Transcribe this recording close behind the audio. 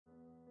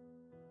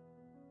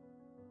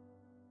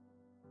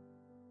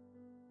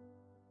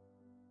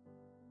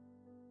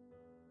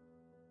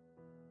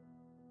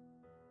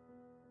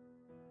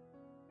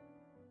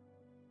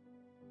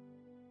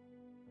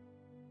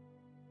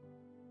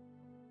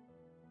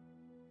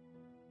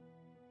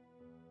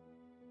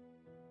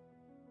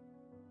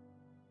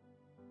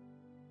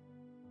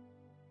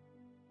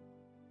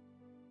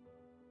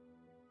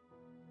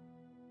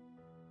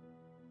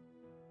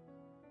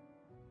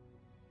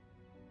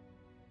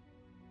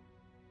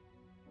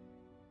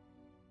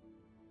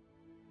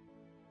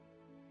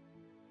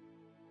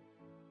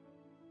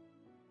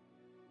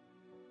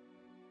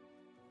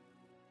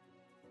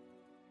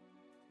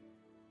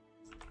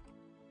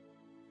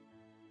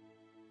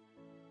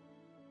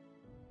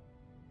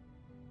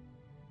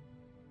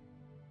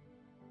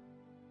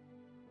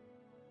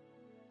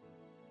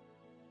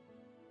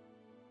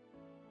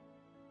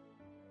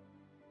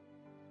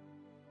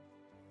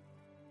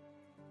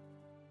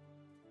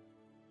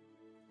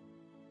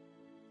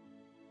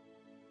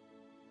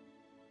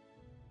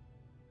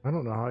I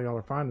don't know how y'all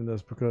are finding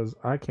this because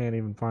I can't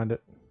even find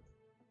it.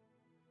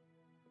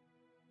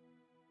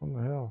 What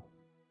the hell?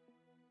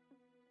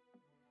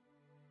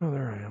 Oh,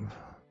 there I am.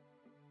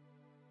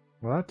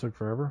 Well, that took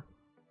forever.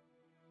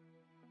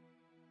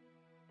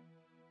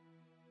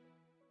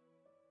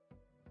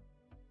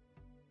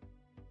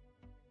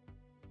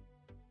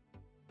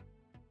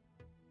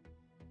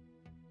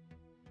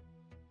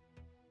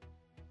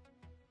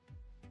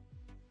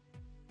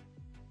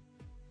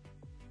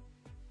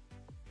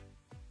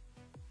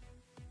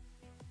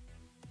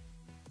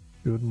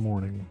 Good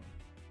morning.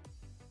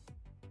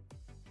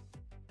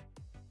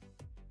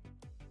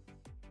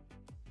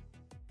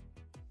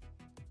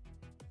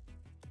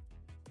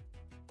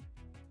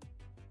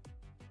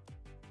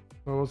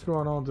 So what's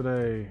going on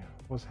today?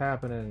 What's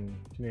happening?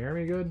 Can you hear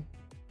me good?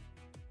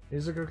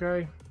 Music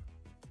okay?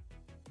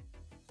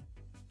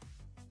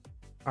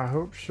 I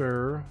hope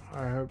sure.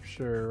 I hope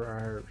sure.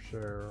 I hope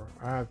sure.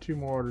 I have 2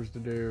 more orders to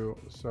do,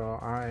 so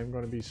I am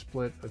going to be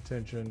split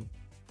attention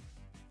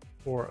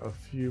for a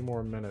few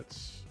more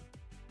minutes.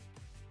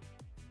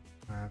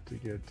 I have to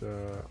get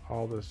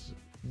all this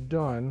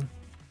done,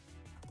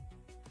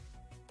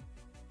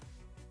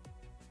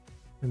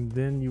 and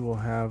then you will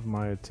have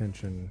my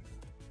attention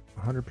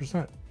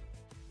 100%.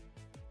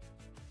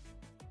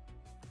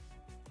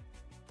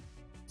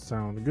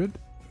 Sound good?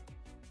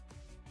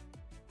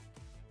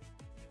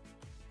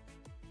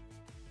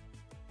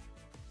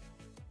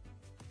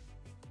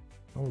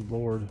 Oh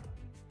Lord,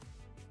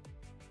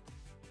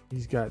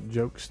 he's got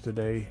jokes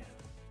today.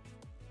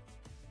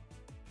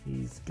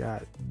 He's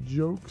got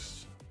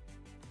jokes.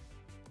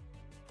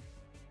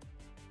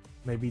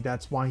 Maybe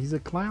that's why he's a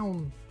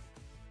clown.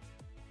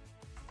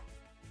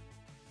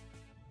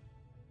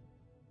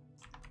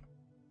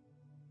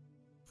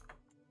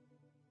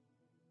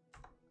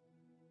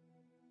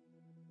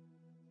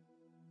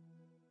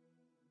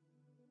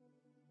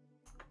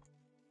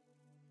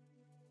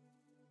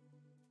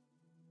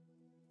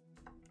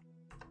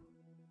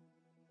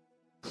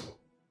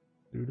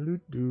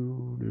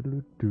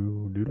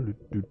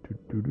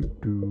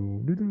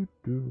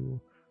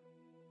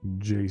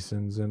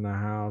 Jason's in the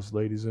house,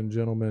 ladies and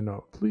gentlemen.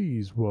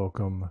 Please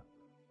welcome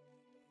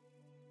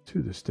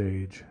to the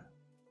stage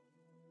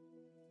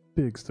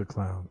Biggs the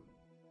Clown.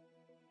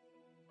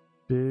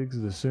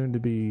 Biggs, the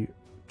soon-to-be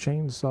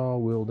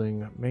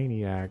chainsaw-wielding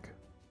maniac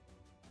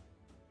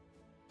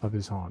of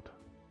his haunt.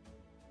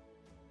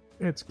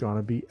 It's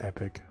gonna be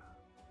epic.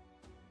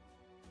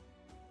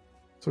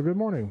 So good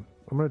morning.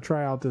 I'm going to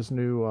try out this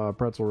new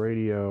Pretzel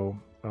Radio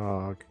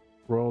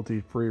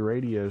royalty-free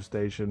radio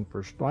station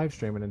for live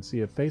streaming and see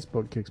if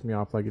Facebook kicks me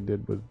off like it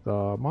did with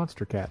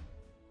Monster Cat.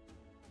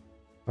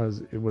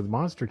 Because with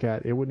Monster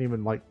Cat, it wouldn't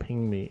even like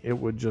ping me. It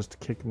would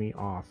just kick me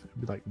off. It'd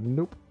be like,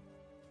 nope.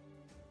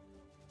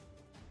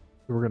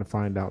 We're going to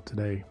find out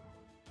today.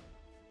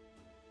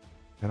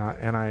 And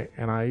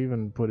I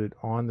even put it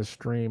on the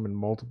stream in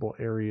multiple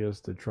areas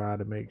to try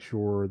to make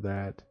sure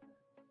that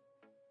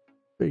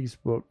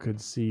Facebook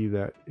could see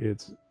that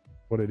it's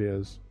what it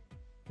is.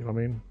 You know what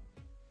I mean?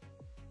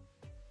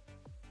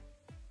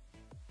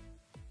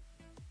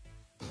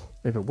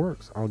 If it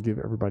works, I'll give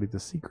everybody the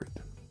secret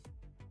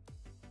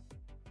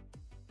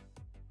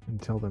and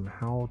tell them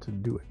how to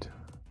do it.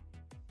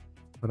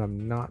 But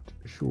I'm not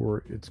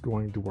sure it's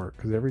going to work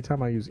because every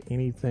time I use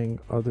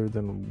anything other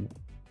than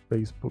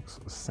Facebook's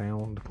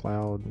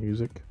SoundCloud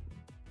music,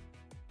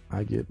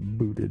 I get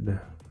booted.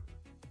 But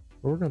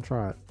we're going to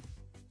try it.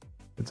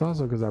 It's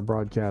also because I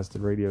broadcast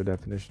in radio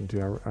definition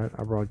too.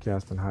 I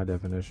broadcast in high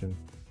definition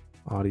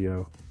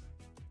audio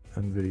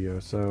and video.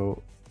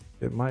 So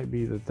it might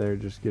be that they're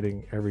just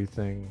getting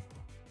everything,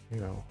 you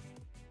know,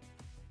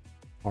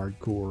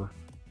 hardcore.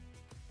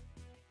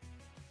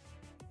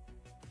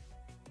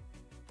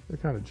 They're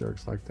kind of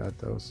jerks like that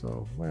though.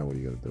 So, well, what are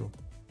you going to do?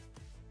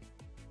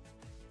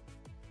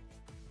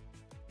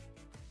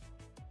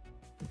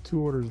 2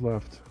 orders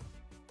left.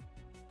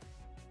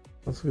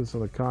 Let's get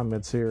some of the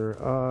comments here.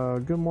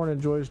 Good morning,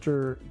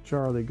 Joyster.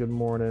 Charlie, good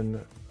morning.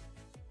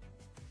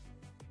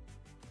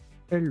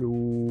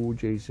 Hello,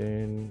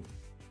 Jason.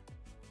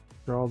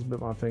 Charles bit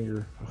my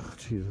finger. Oh,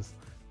 Jesus.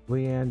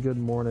 Leanne, good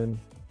morning.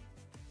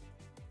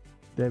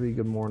 Debbie,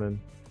 good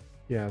morning.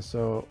 Yeah,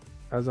 so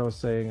as I was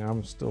saying,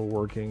 I'm still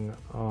working.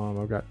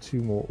 I've got 2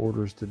 more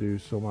orders to do,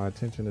 so my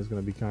attention is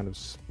going to be kind of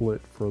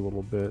split for a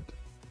little bit.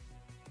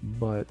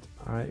 But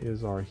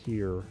eyes are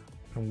here,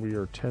 and we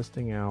are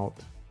testing out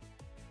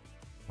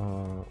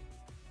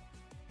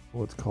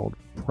what's called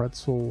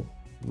Pretzel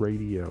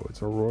Radio.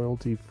 It's a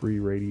royalty-free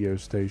radio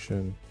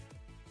station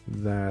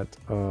that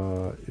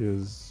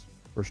is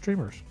for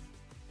streamers.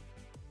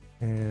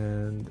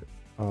 And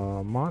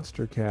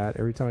Monster Cat,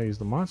 every time I use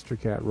the Monster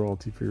Cat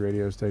royalty-free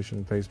radio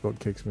station, Facebook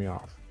kicks me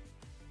off.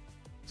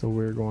 So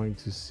we're going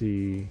to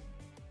see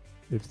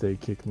if they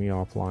kick me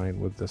offline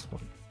with this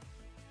one.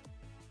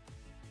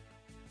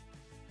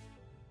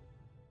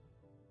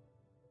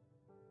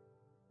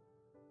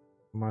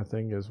 My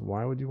thing is,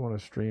 why would you want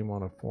to stream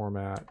on a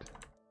format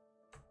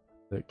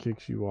that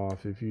kicks you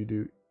off if you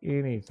do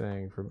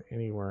anything from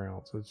anywhere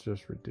else? It's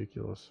just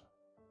ridiculous.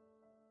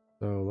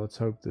 So let's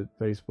hope that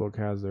Facebook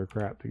has their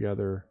crap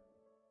together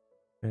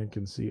and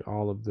can see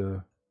all of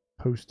the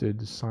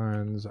posted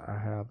signs I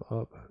have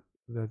up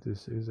that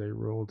this is a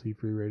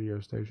royalty-free radio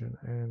station,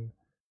 and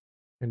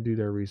do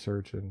their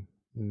research and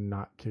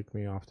not kick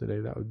me off today.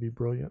 That would be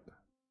brilliant.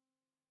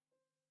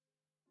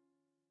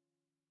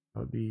 That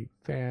would be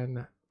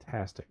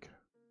fantastic.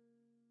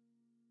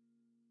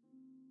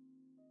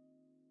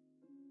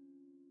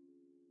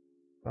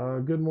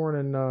 Good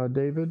morning,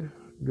 David.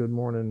 Good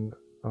morning,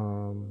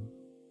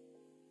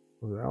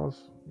 was it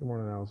Alice? Good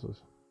morning,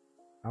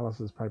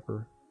 Alice's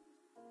Piper.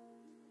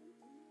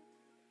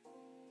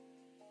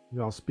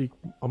 Y'all speak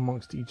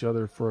amongst each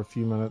other for a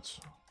few minutes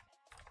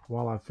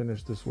while I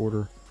finish this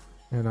order,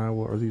 and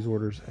or these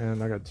orders,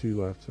 and I got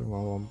 2 left, and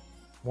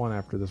one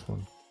after this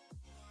one,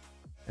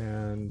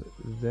 and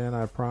then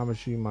I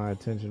promise you my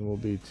attention will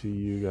be to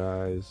you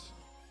guys.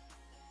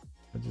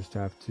 I just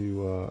have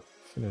to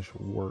finish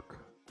work.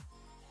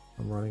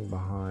 I'm running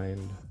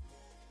behind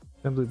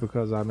simply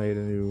because I made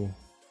a new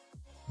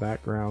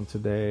background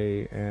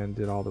today and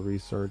did all the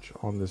research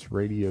on this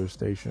radio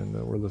station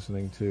that we're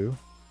listening to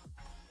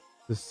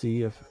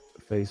see if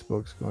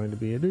Facebook's going to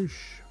be a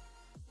douche.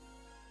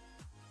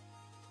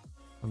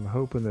 I'm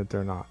hoping that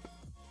they're not,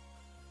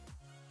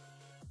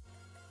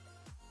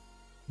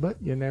 but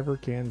you never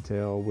can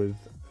tell with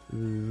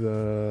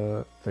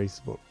the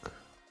Facebook.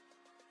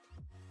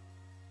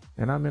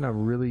 And I'm in a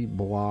really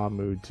blah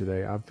mood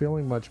today. I'm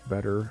feeling much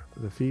better.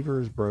 The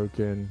fever is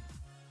broken,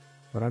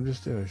 but I'm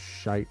just in a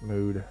shite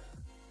mood.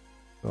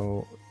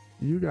 So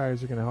you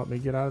guys are going to help me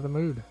get out of the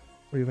mood.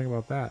 What do you think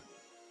about that?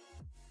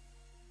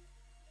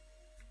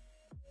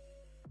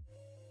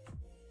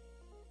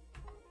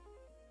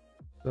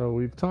 So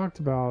we've talked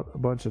about a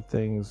bunch of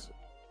things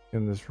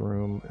in this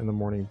room in the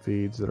morning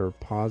feeds that are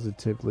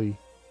positively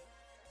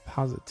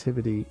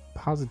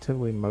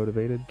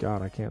motivated.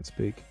 God, I can't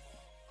speak.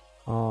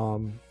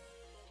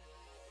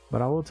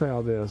 But I will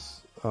tell you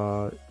this.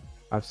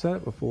 I've said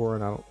it before,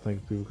 and I don't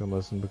think people can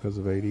listen because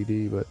of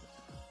ADD, but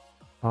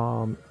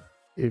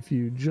if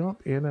you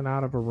jump in and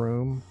out of a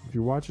room, if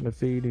you're watching a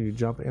feed and you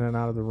jump in and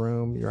out of the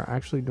room, you're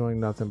actually doing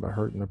nothing but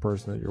hurting the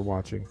person that you're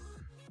watching.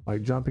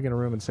 Like jumping in a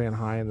room and saying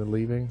hi and then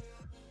leaving,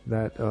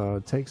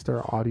 that takes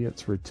their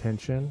audience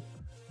retention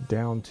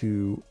down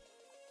to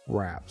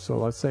crap. So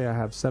let's say I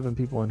have 7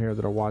 people in here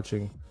that are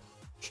watching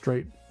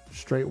straight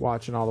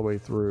watching all the way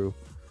through,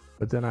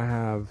 but then I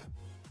have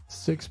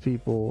 6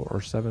 people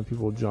or 7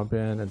 people jump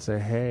in and say,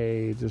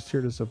 hey, just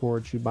here to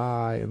support you,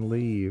 bye, and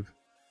leave.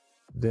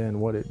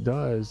 Then what it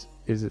does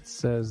is it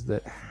says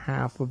that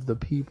half of the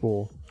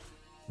people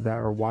that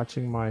are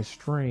watching my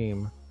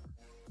stream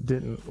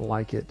didn't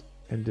like it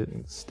and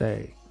didn't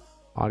stay.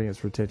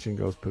 Audience retention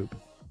goes poop.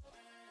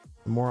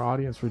 The more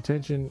audience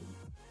retention,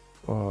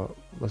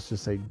 let's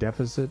just say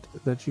deficit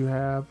that you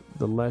have,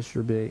 the less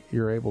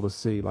you're able to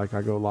see. Like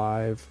I go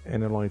live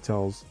and it only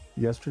tells,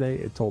 yesterday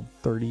it told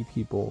 30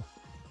 people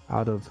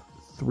out of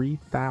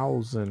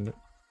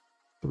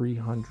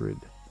 3,300.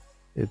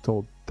 It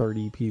told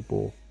 30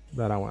 people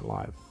that I went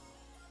live.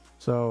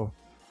 So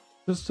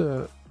just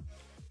a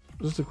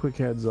quick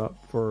heads up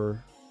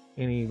for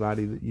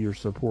anybody that you're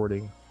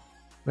supporting.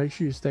 Make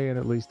sure you stay in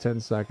at least 10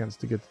 seconds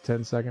to get the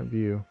 10-second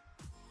view.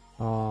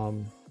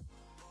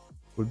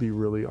 Would be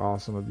really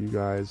awesome of you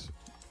guys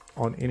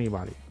on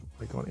anybody,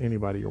 like on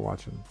anybody you're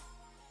watching.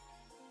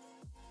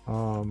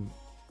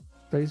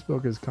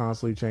 Facebook is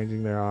constantly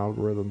changing their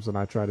algorithms, and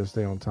I try to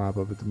stay on top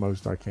of it the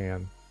most I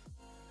can.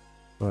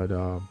 But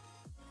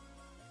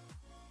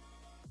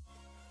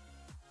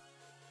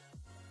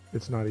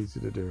it's not easy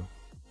to do.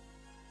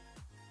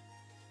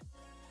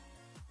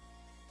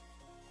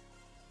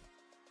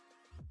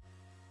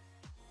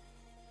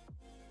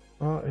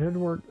 Head to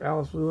work,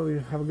 Alice. We love you.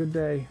 Have a good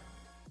day.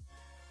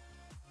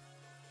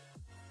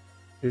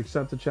 You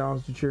accept the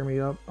challenge to cheer me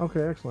up?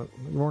 Okay, excellent.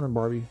 Good morning,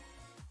 Barbie.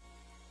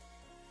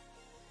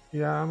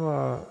 Yeah, I'm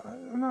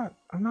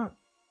not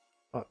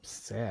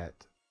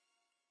upset.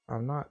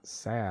 I'm not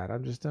sad.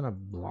 I'm just in a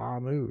blah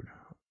mood.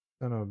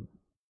 In a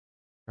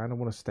kind of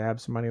want to stab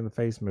somebody in the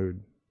face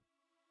mood.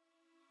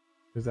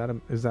 Is that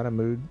a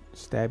mood?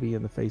 Stabby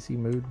in the facey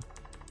mood?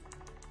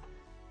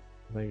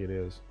 I think it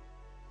is.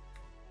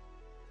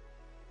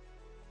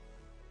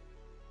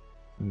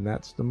 And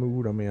that's the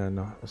mood I'm in.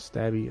 A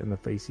stabby in the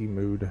facey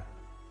mood.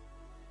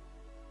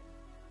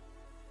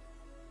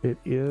 It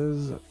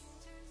is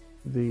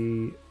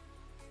the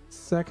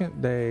 2nd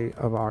day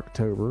of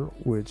October,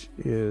 which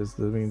means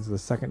the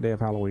 2nd day of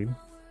Halloween.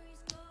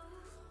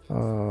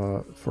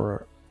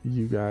 For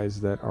you guys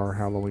that are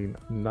Halloween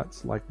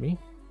nuts like me.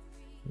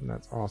 And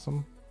that's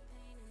awesome.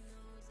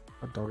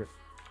 Hot dog it.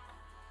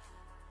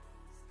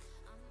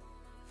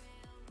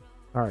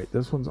 Alright,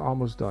 this one's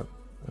almost done.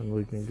 And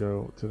we can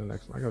go to the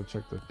next one. I gotta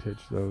check the pitch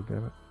though,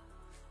 damn it.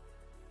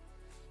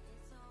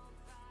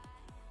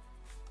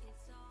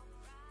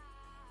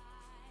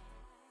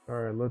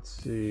 Alright, let's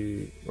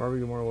see. Barbie,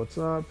 good morning, what's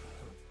up?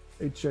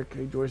 Hey Chick,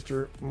 hey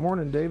Joyster.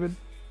 Morning, David.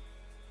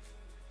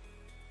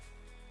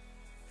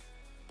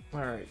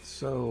 Alright,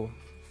 so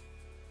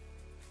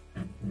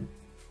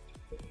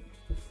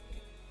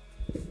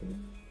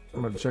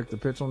I'm going to check the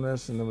pitch on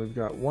this, and then we've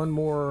got one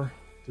more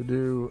to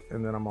do,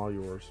 and then I'm all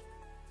yours.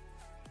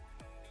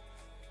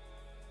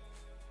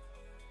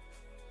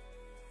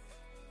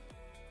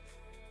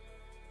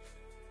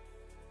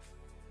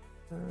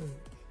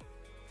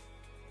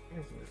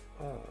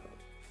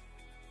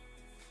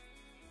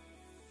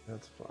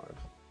 That's 5.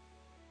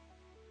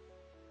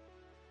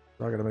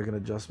 So I got to make an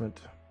adjustment.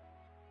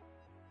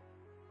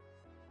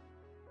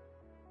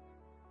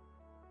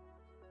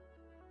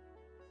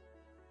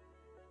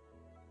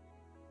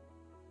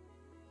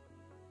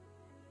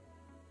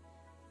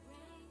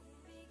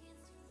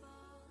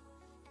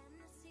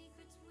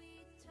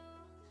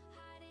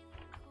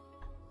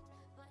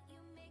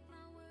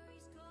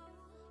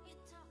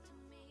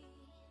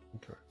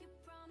 Okay.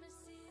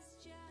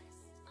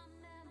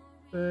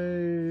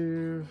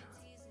 Save.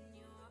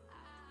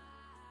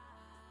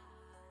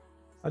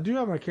 I do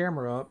have my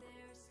camera up.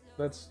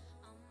 That's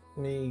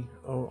me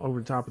over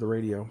the top of the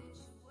radio.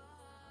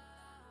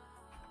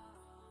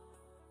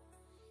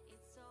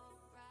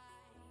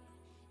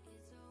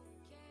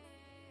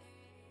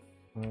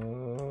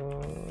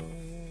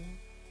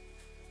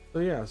 So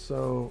yeah,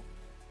 so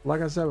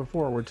like I said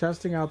before, we're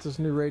testing out this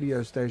new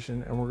radio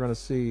station, and we're going to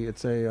see.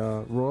 It's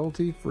a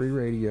royalty-free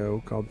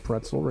radio called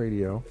Pretzel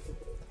Radio,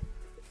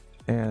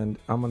 and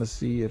I'm going to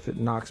see if it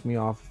knocks me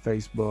off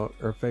Facebook,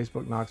 or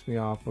Facebook knocks me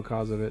off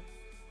because of it,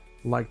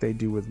 like they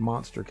do with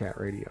Monster Cat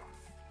Radio.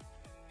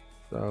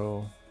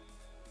 So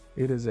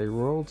it is a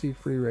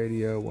royalty-free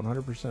radio,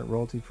 100%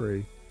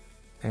 royalty-free,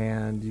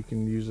 and you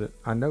can use it.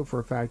 I know for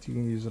a fact you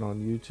can use it on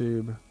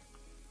YouTube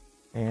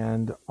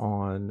and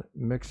on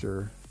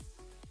Mixer.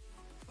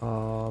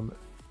 We're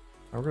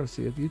going to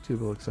see if YouTube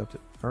will accept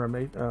it, or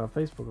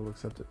Facebook will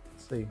accept it.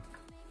 Let's see.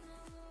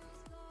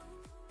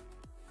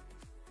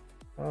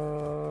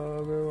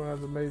 Everyone has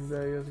an amazing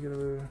day. It's going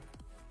to be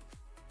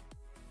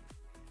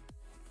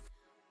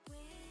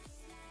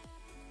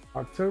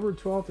October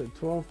 12th at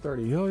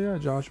 12:30. Hell yeah,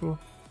 Joshua.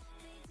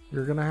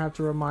 You're going to have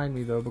to remind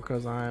me, though,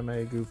 because I am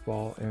a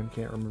goofball and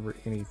can't remember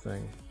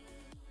anything.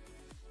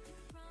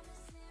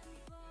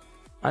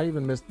 I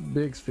even missed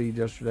Big's feed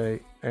yesterday,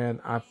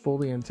 and I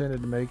fully intended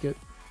to make it.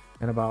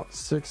 And about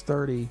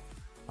 6:30,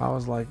 I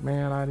was like,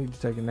 man, I need to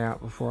take a nap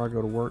before I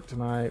go to work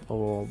tonight, blah,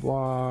 blah, blah,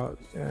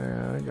 blah.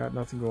 And I got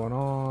nothing going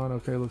on.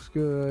 Okay, looks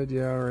good.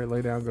 Yeah, all right,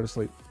 lay down, go to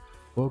sleep.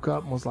 Woke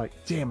up and was like,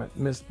 damn it,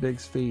 missed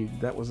Big's feed.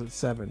 That was at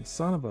 7.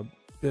 Son of a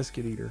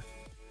biscuit eater.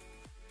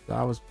 So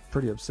I was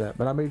pretty upset.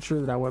 But I made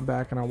sure that I went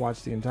back and I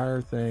watched the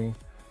entire thing.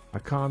 I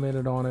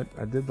commented on it.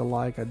 I did the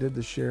like. I did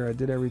the share. I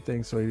did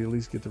everything so he'd at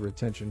least get the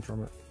retention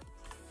from it.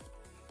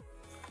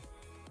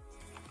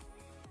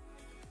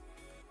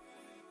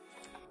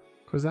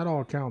 Because that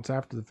all counts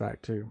after the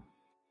fact, too.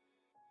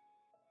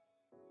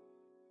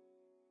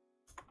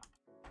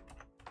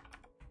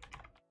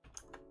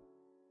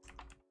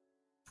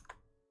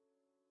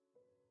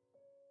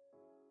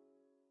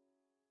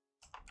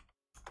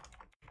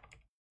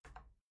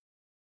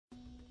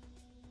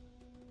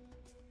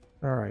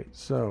 All right,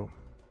 so.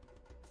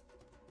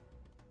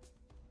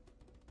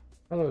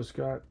 Hello,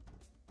 Scott.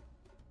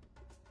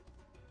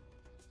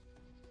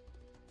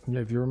 Yeah,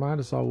 if you remind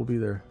us all, we'll be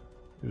there.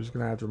 You're just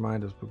going to have to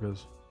remind us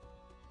because...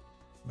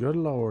 Good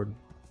Lord.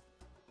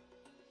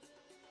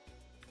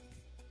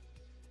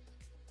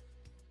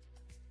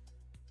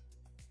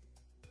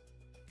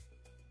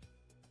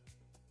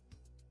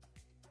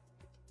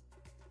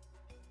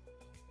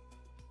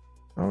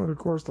 Oh, and of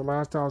course the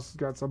last house has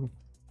got some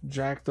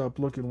jacked up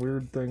looking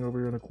weird thing over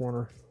here in the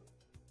corner.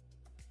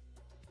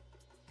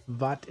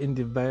 What in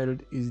the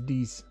world is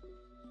this?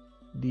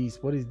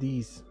 What is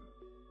this?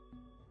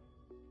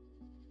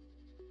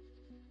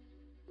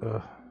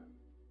 Ugh.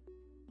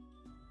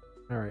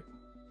 Alright.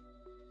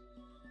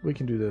 We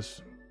can do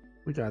this.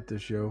 We got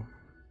this, yo.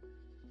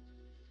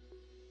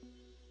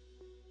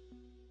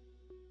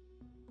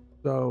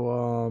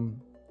 So,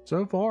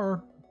 so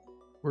far,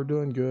 we're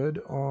doing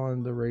good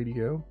on the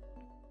radio.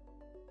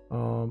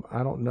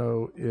 I don't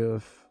know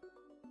if,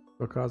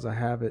 because I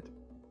have it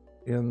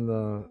in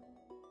the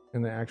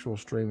actual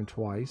stream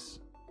twice,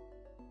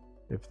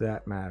 if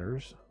that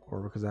matters,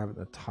 or because I have it in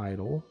the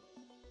title.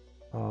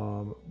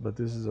 But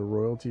this is a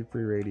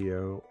royalty-free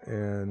radio,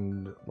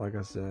 and like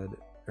I said,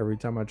 every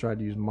time I tried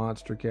to use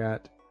Monster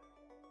Cat,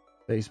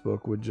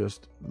 Facebook would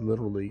just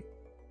literally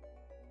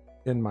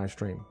end my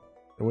stream.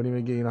 It wouldn't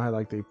even get, you know how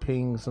like they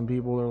ping some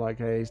people, they're like,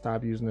 hey,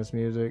 stop using this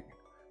music.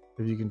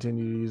 If you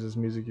continue to use this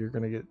music, you're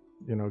gonna get,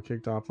 you know,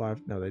 kicked off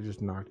live. No, they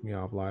just knocked me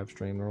off live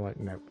stream. They're like,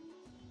 nope,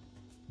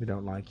 we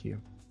don't like you.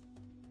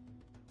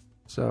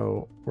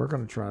 So we're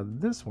gonna try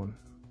this one,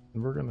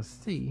 and we're gonna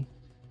see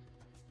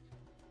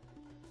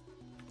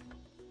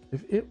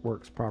if it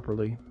works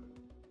properly.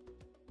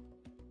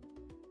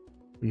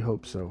 We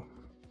hope so.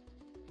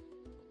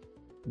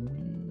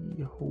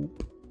 We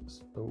hope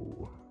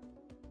so.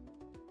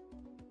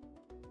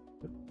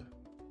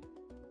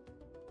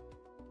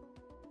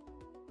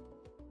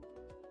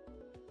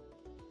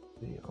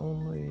 The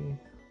only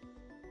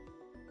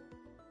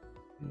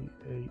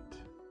B8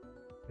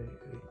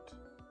 A8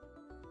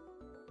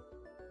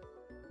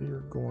 We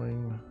are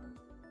going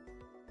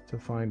to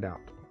find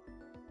out.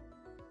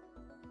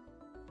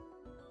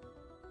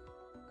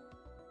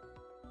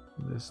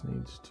 This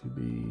needs to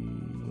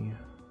be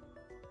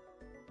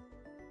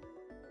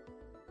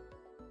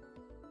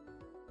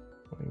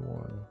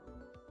 21.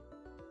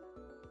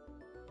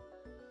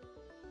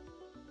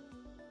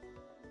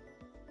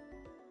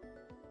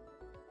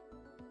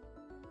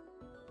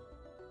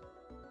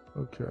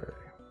 Okay.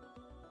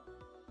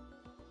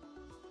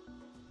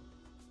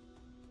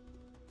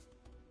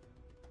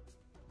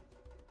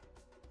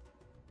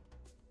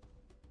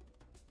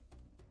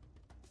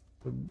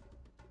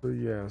 So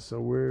yeah,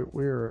 so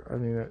we're I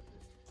mean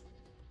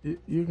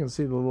you can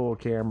see the little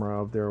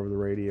camera up there over the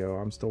radio.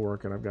 I'm still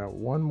working. I've got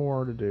one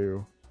more to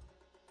do,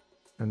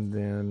 and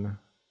then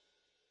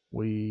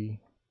we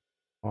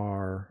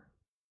are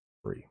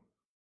free.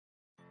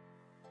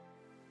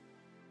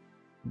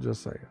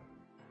 Just saying.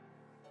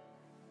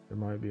 It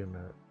might be a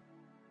minute.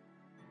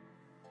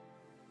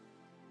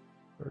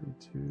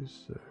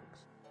 32.6.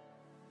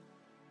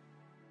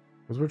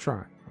 Because we're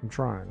trying. I'm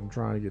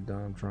trying to get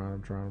done.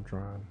 I'm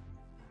trying.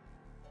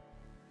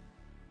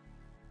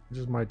 It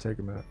just might take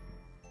a minute.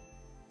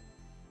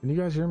 Can you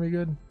guys hear me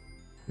good?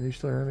 Can you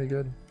still hear me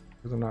good?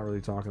 Because I'm not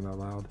really talking that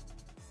loud.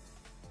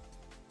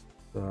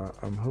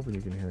 I'm hoping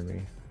you can hear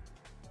me.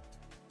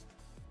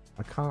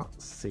 I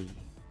can't see.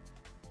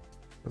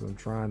 Because I'm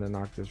trying to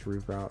knock this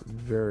roof out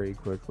very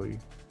quickly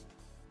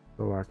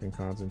so I can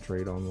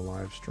concentrate on the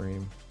live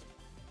stream.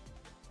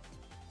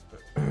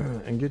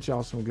 And get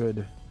y'all some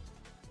good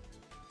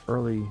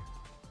early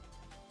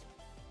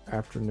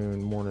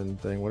afternoon, morning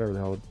thing, whatever the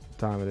hell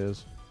time it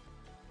is.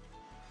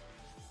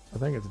 I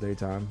think it's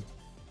daytime.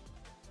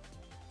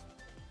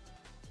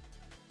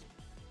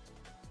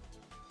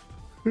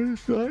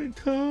 It's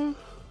nighttime.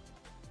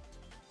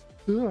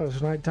 Oh,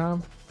 it's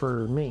nighttime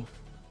for me.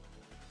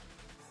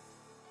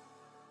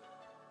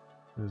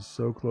 It's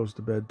so close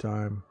to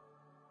bedtime.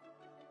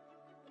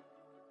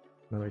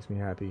 That makes me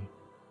happy.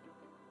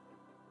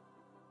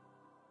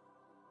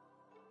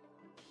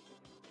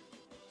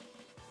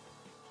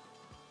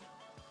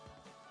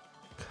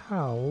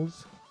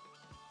 Cows.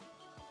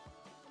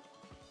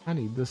 I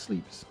need the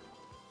sleeps.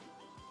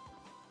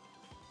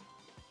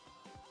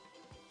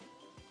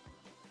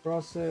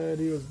 Ross said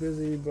he was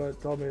busy,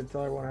 but told me to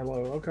tell everyone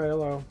hello. Okay,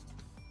 hello.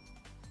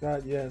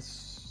 God,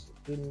 yes.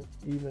 Didn't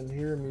even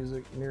hear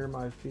music near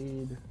my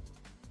feed.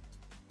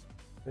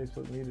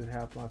 Facebook muted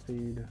half my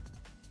feed.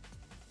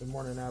 Good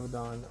morning,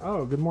 Abaddon.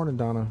 Oh, good morning,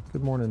 Donna.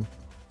 Good morning.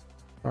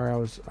 Sorry,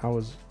 I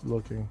was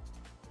looking.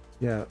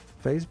 Yeah,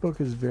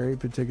 Facebook is very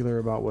particular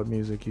about what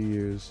music you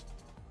use,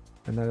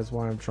 and that is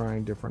why I'm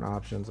trying different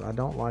options. I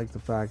don't like the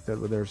fact that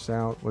with their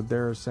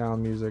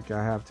sound music,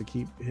 I have to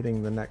keep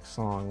hitting the next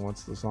song.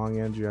 Once the song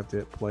ends, you have to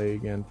hit play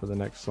again for the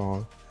next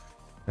song.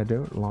 I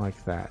don't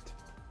like that.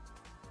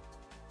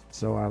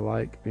 So I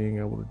like being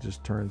able to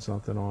just turn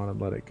something on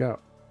and let it go.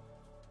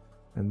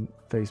 And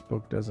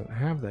Facebook doesn't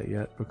have that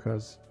yet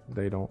because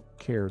they don't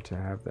care to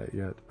have that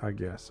yet, I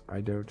guess. I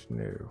don't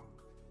know.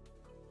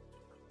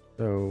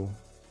 So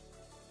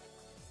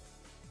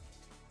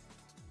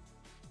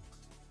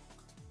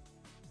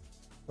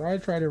I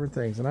tried different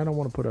things, and I don't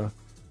want to put a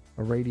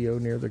radio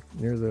near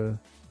the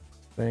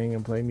thing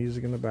and play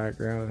music in the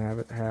background and have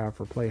it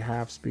half, or play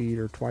half speed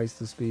or twice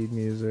the speed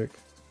music.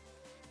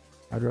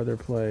 I'd rather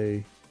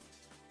play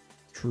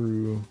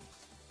true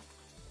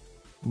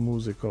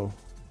musical,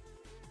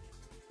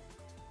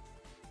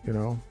 you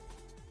know.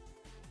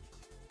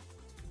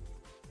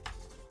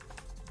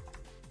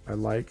 I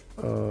like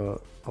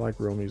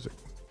real music.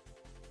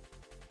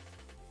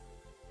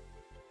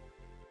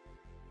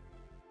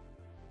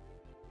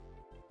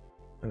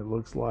 It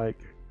looks like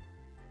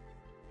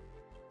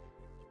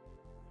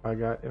I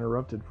got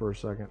interrupted for a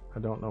second. I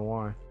don't know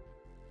why.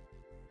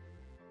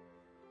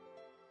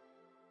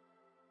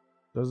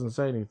 Doesn't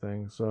say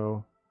anything,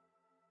 so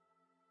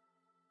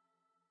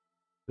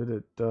did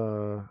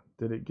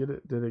it get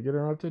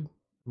interrupted?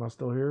 Am I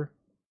still here?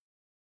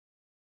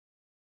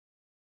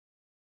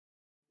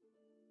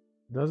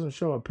 Doesn't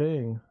show a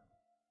ping.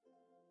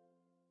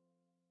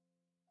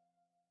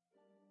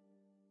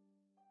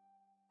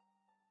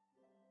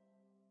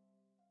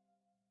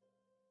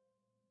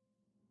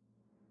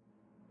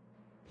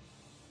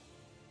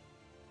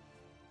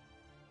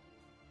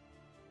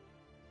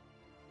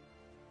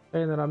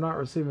 Saying that I'm not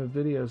receiving a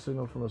video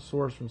signal from a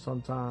source from some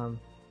time.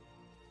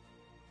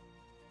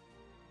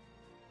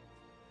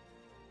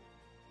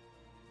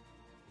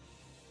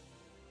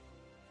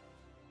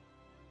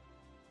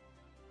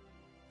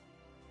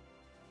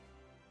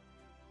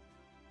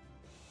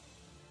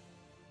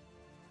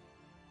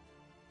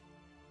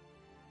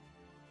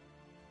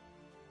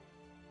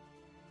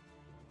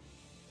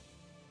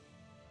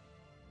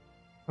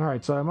 All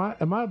right, so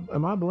am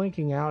I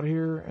blinking out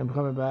here and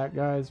coming back,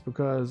 guys?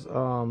 Because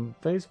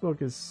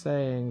Facebook is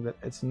saying that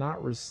it's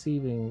not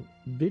receiving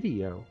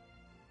video.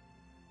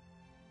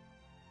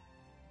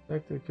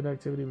 Check the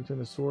connectivity between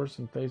the source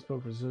and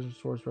Facebook for decision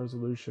source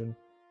resolution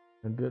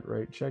and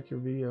bitrate. Check your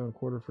video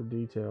encoder for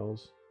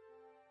details.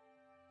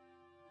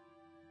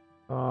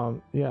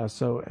 Yeah,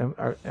 so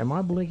am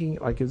I blinking?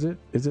 Like, is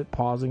it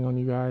pausing on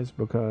you guys?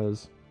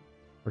 Because,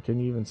 or can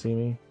you even see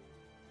me?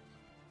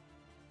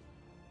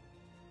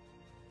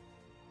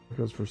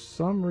 Because for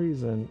some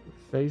reason,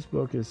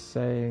 Facebook is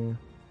saying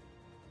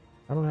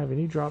I don't have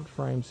any dropped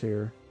frames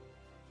here.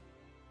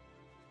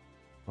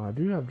 Well, I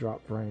do have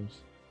dropped frames.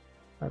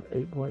 I have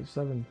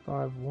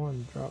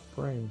 8.751 dropped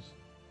frames.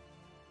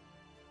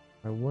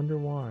 I wonder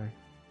why.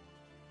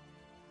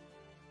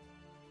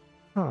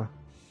 Huh.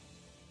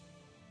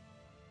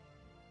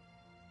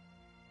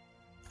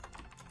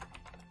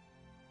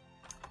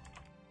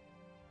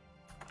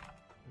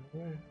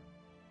 Okay.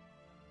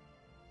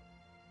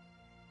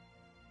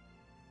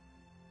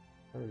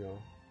 There we go.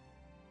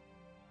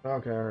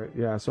 Okay, all right.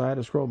 Yeah, so I had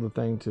to scroll the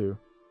thing too.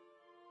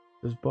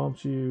 Just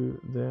bumps you,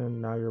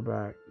 then now you're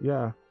back.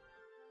 Yeah.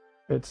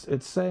 It's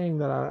saying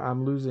that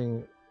I'm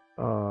losing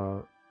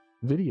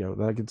video.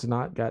 Like it's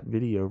not got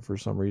video for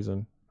some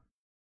reason.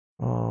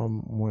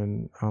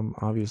 When I'm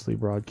obviously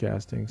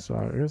broadcasting. So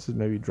I guess it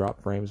maybe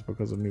drop frames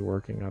because of me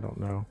working. I don't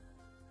know.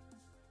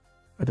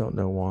 I don't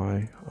know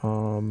why.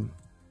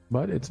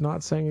 But it's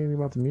not saying anything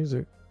about the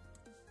music.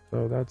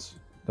 So that's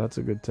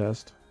a good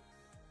test.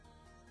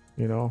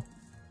 You know?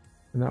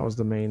 And that was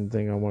the main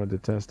thing I wanted to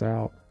test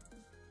out.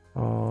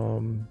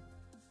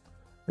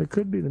 It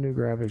could be the new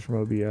graphics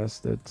from OBS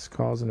that's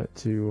causing it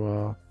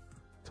to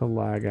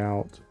lag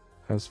out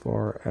as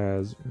far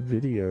as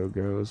video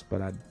goes,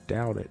 but I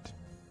doubt it.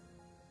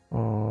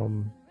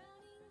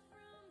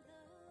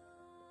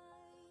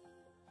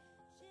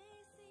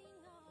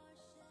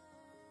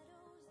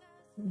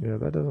 Yeah,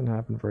 that doesn't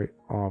happen very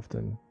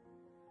often.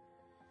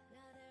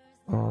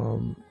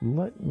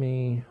 Let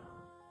me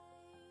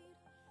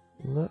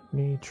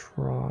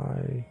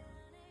try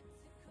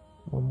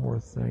one more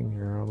thing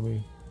here.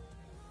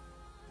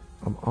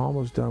 I'm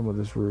almost done with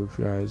this roof,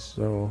 guys,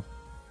 so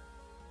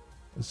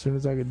as soon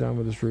as I get done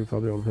with this roof, I'll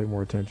be able to pay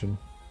more attention.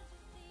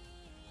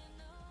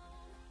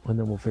 And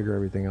then we'll figure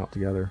everything out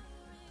together.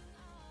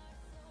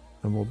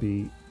 And we'll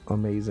be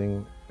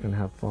amazing and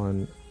have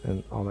fun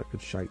and all that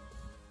good shite.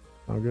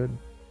 All good?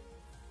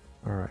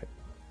 Alright.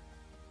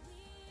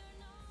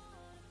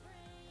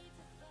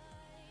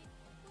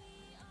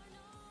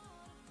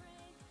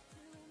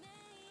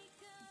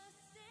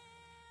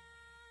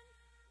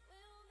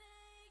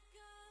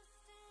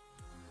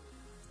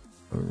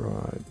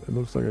 Alright. It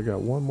looks like I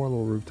got one more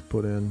little roof to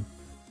put in.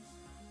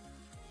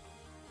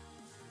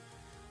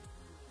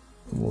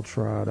 And we'll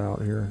try it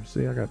out here.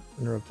 See, I got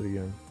interrupted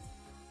again.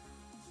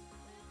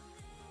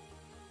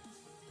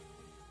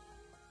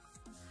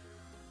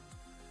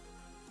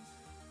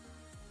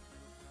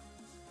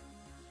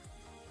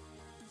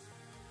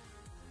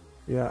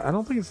 Yeah, I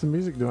don't think it's the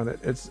music doing it.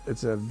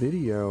 It's a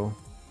video.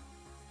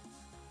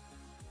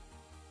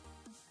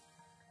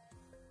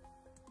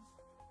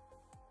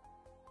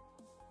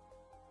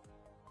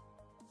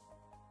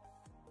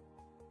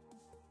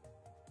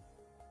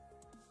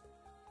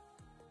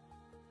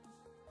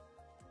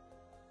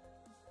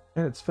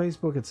 And it's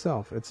Facebook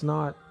itself. It's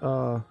not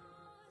all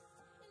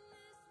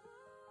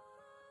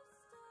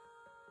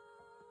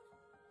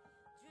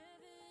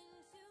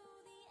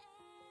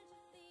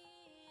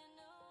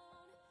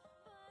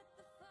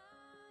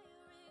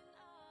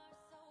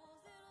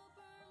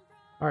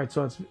right,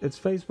 so it's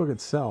Facebook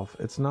itself.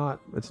 It's not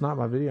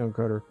my video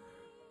encoder.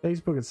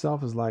 Facebook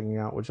itself is lagging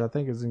out, which I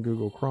think is in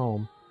Google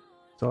Chrome.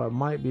 So it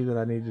might be that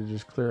I need to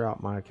just clear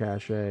out my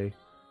cache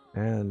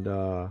and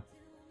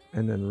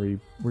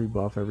then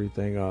rebuff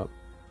everything up.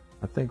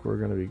 I think we're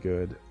gonna be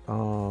good.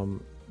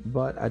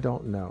 But I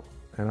don't know.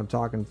 And I'm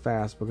talking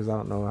fast because I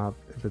don't know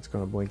if it's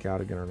gonna blink out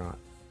again or not.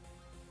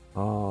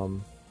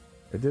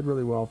 It did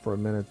really well for a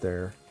minute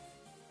there,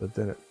 but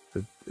then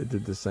it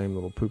did the same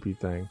little poopy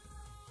thing.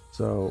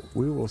 So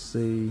we will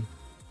see.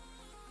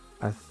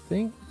 I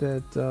think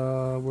that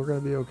we're going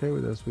to be okay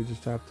with this. We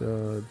just have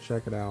to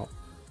check it out.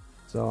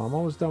 So I'm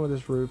almost done with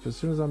this roof. As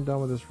soon as I'm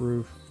done with this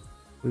roof,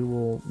 we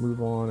will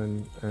move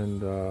on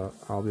and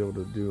I'll be able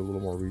to do a little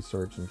more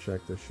research and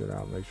check this shit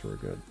out and make sure we're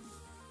good.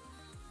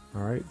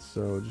 All right,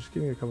 so just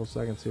give me a couple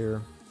seconds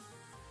here.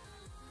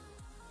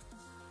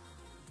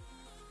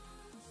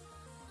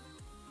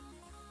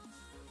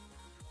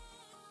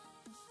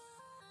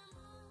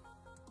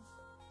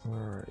 All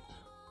right.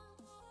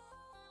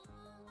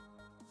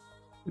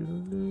 I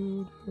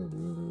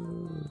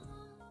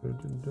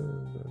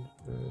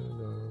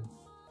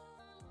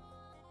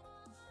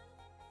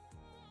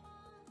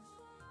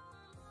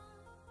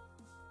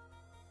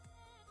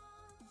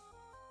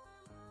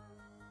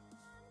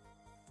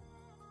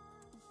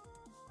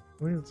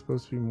think it's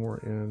supposed to be more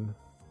in.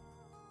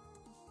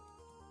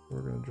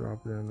 We're going to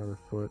drop it in another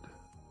foot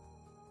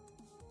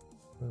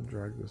and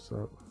drag this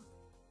up.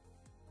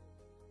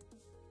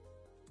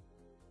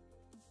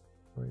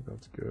 I think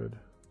that's good.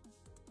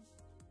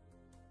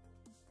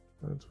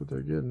 That's what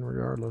they're getting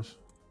regardless.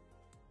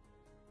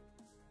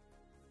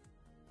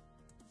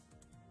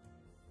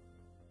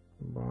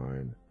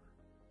 Combine.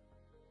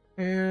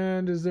 And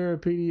And is there a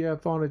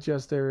PDF on it?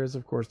 Yes, there is.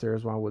 Of course there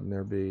is. Why wouldn't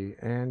there be?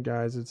 And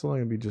guys, it's only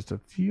gonna be just a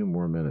few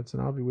more minutes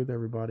and I'll be with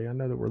everybody. I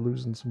know that we're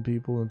losing some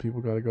people and people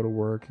got to go to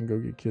work and go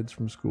get kids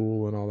from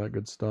school and all that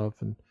good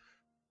stuff. And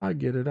I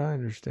get it. I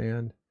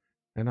understand.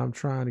 And I'm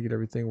trying to get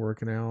everything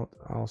working out.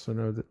 I also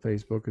know that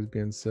Facebook is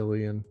being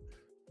silly and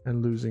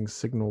losing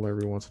signal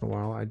every once in a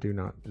while. I do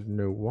not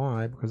know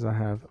why, because I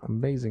have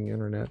amazing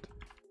internet.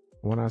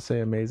 When I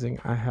say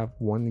amazing, I have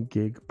 1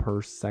 gig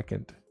per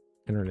second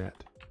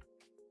internet.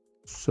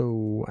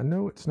 So I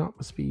know it's not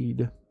my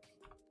speed.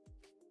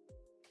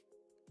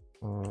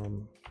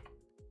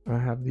 I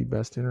have the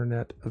best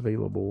internet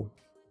available.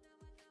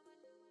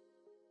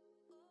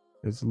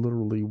 It's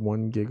literally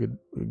 1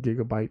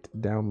 gigabyte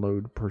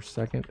download per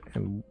second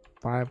and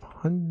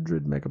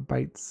 500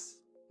 megabytes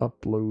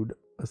upload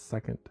a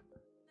second.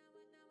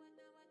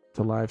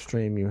 To live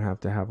stream, you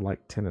have to have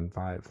like 10 and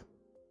 5.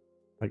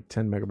 Like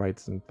 10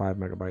 megabytes and 5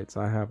 megabytes.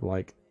 I have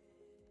like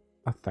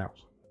 1,000.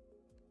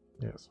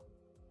 Yes.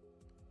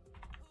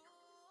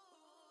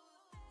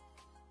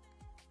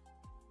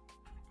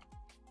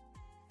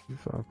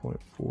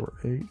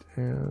 5.48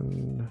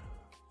 and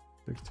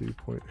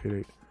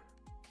 62.88.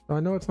 So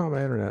I know it's not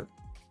my internet.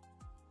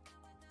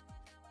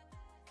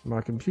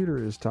 My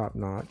computer is top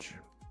notch.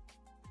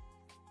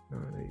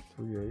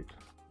 9838.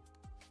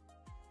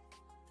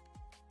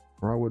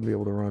 Or I wouldn't be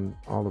able to run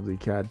all of the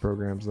CAD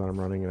programs that I'm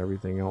running and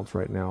everything else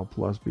right now,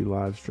 plus be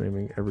live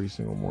streaming every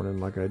single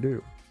morning like I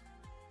do.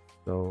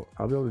 So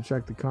I'll be able to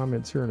check the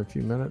comments here in a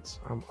few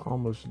minutes. I'm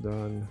almost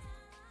done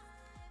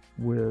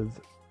with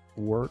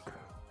work.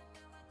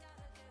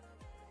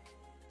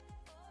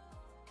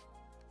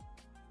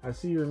 I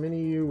see your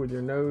mini you with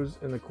your nose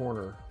in the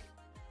corner.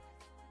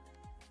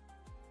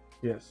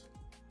 Yes.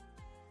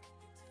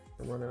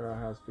 I'm running out of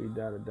high-speed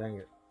data, dang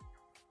it.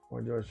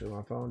 Well, Joyce,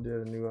 my phone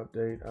did a new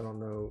update. I don't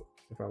know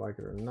if I like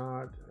it or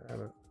not. I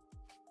haven't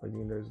like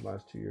those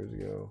last 2 years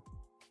ago.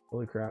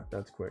 Holy crap,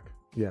 that's quick.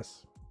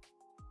 Yes.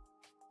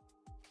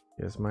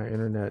 Yes, my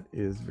internet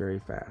is very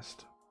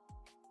fast.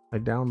 I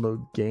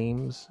download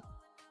games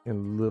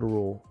in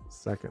literal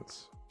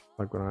seconds.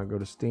 Like when I go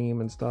to Steam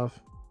and stuff,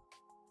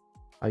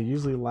 I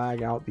usually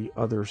lag out the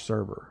other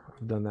server.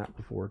 I've done that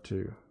before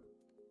too.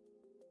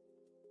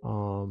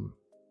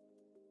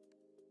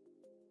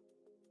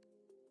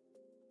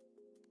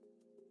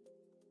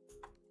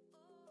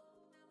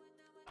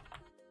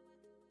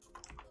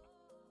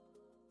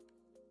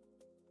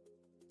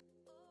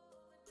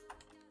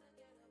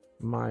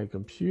 My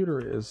computer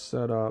is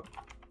set up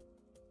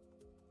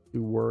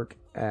to work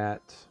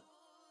at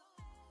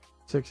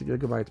 6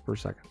 gigabytes per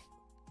second.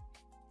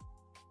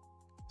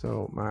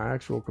 So my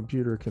actual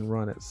computer can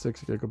run at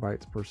 6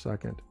 gigabytes per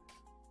second,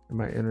 and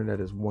my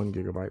internet is 1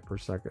 gigabyte per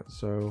second.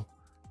 So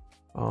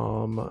I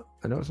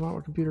know it's not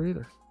my computer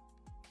either.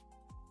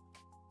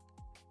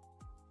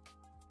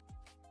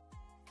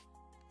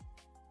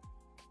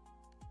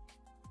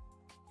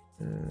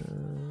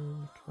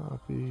 And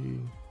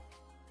copy.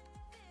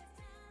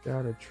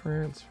 Data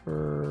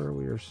transfer.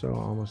 We are so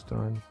almost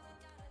done.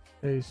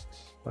 Paste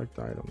select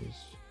items.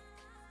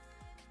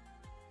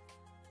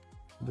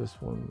 This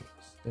one,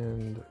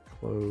 send,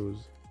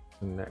 close,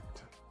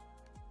 connect.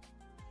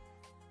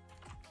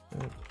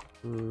 And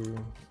through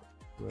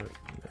the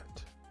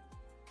net.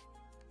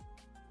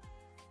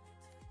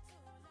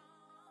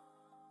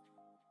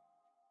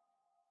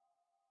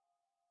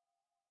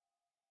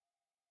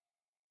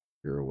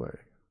 You're away.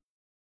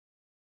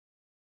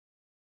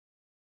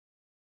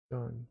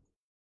 Done.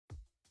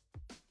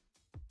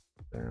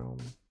 Down,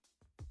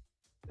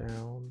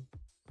 down,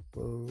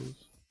 close,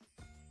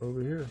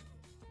 over here.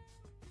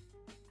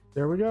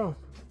 There we go.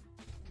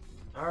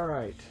 All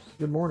right,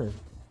 good morning.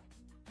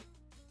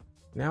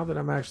 Now that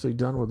I'm actually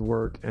done with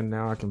work and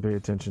now I can pay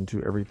attention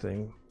to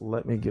everything,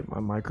 let me get my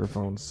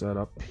microphone set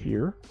up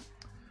here.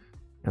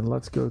 And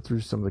let's go through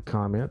some of the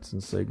comments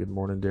and say good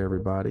morning to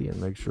everybody and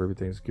make sure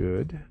everything's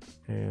good.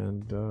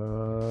 And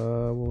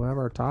we'll have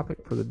our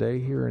topic for the day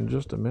here in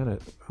just a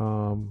minute.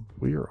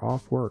 We are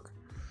off work.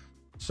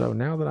 So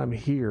now that I'm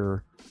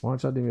here, why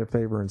don't y'all do me a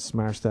favor and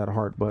smash that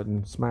heart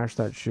button, smash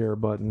that share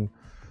button,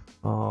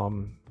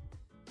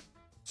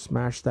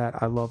 smash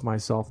that I love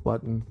myself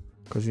button,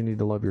 because you need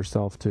to love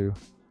yourself too.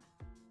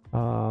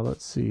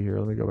 Let's see here.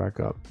 Let me go back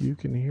up. You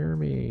can hear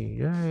me.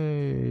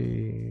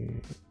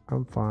 Yay.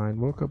 I'm fine.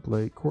 Woke up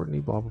late. Courtney,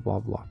 blah, blah,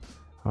 blah,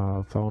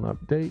 blah. Phone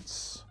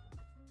updates.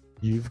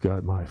 You've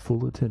got my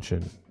full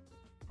attention.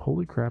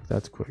 Holy crap,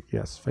 that's quick.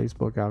 Yes,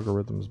 Facebook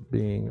algorithms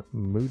being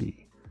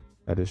moody.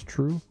 That is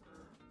true.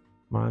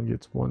 Mine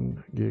gets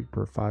 1 gig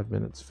per 5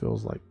 minutes.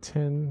 Feels like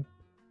 10.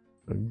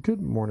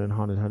 Good morning,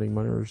 Haunted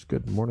Honeymooners.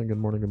 Good morning, good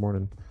morning, good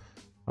morning.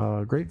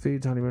 Great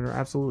feeds, Honeymooner.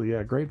 Absolutely,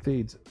 yeah, great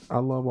feeds. I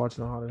love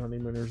watching the Haunted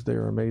Honeymooners. They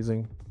are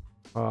amazing.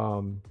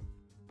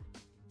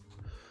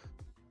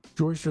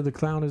 Joyster the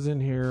Clown is in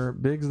here.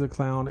 Biggs the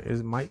Clown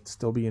might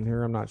still be in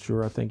here. I'm not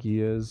sure. I think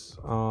he is.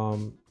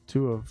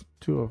 Two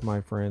of my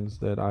friends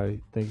that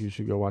I think you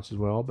should go watch as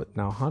well. But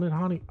now Haunted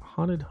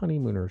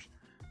Honeymooners,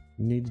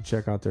 you need to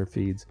check out their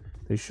feeds.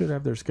 They should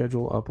have their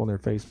schedule up on their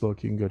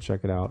Facebook. You can go check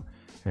it out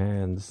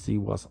and see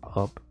what's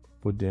up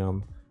with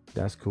them.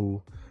 That's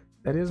cool.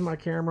 That is my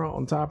camera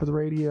on top of the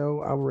radio.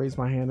 I will raise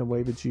my hand and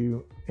wave at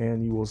you,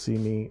 and you will see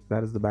me.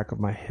 That is the back of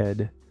my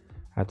head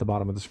at the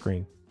bottom of the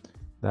screen.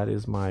 That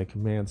is my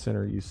command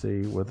center you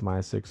see with my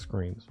 6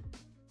 screens.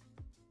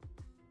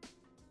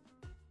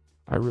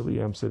 I really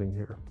am sitting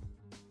here.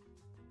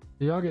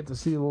 Y'all get to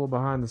see a little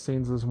behind the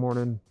scenes this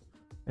morning,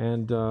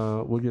 and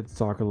we'll get to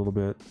talk a little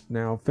bit.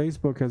 Now,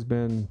 Facebook has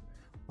been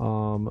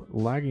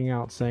lagging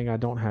out, saying I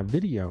don't have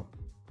video.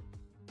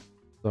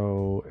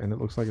 So, and it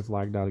looks like it's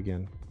lagged out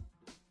again.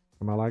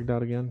 Am I lagged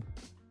out again?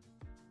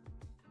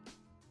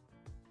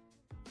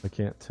 I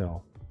can't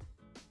tell.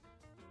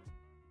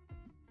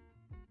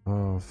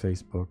 Oh,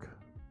 Facebook.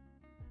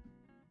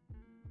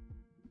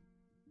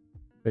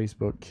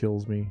 Facebook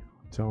kills me,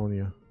 I'm telling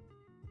you.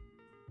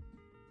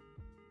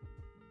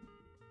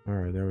 All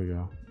right, there we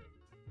go.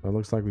 It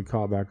looks like we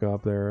caught back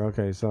up there.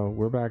 Okay, so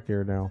we're back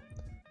here now.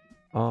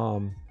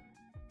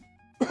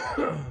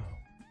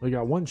 We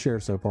got 1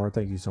 share so far.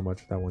 Thank you so much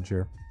for that 1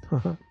 share.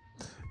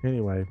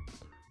 Anyway,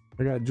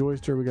 we got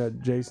Joyster, we got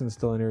Jason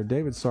still in here,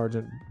 David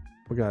Sargent,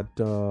 we got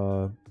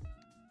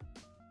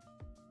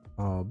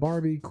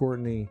Barbie,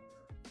 Courtney,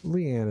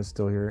 Leanne is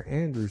still here,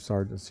 Andrew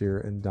Sargent's here,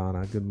 and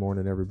Donna. Good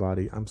morning,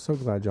 everybody. I'm so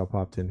glad y'all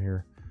popped in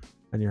here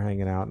and you're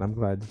hanging out, and I'm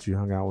glad that you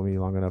hung out with me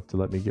long enough to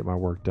let me get my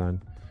work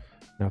done.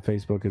 Now,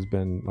 Facebook has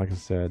been, like I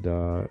said,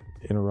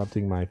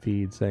 interrupting my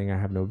feed, saying I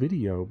have no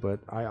video, but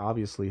I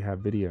obviously have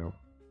video.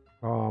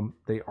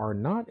 They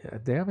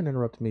haven't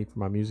interrupted me for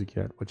my music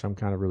yet, which I'm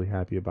kind of really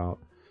happy about,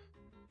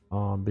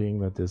 being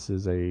that this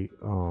is a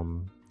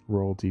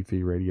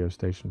royalty-free radio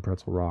station,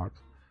 Pretzel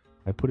Rocks.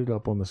 I put it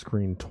up on the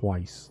screen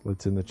twice.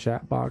 It's in the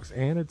chat box,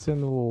 and it's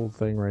in the little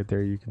thing right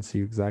there. You can see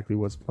exactly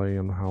what's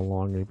playing, how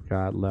long they've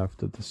got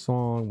left of the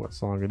song, what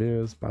song it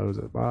is, who's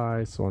it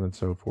by, so on and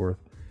so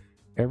forth.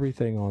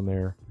 Everything on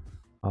there,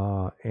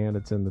 and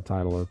it's in the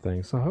title of the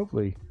thing. So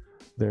hopefully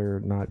they're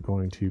not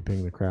going to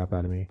ping the crap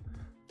out of me.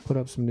 Put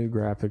up some new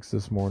graphics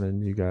this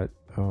morning. You got,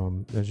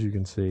 as you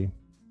can see,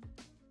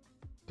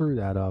 threw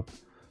that up.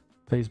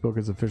 Facebook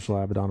is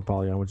official Abaddon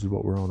Apollyon, which is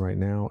what we're on right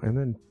now. And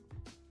then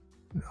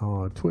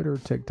Twitter,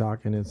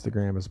 TikTok, and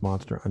Instagram is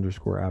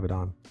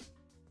monster_Abaddon.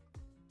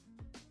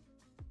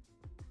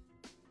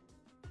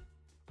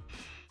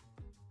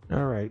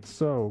 All right,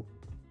 so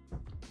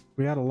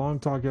we had a long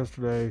talk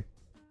yesterday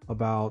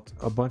about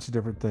a bunch of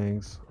different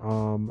things.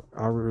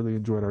 I really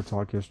enjoyed our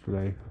talk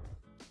yesterday.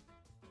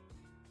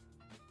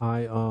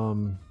 Yeah,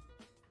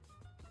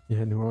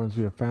 New Orleans,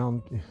 we have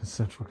found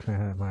Central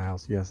Command at my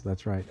house. Yes,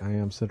 that's right. I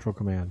am Central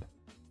Command.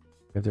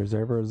 If there's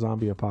ever a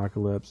zombie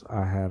apocalypse,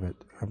 I have it.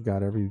 I've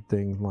got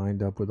everything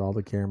lined up with all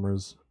the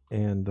cameras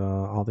and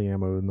all the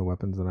ammo and the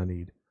weapons that I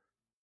need.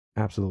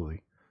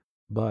 Absolutely.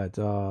 But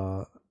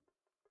I'm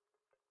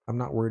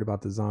not worried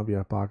about the zombie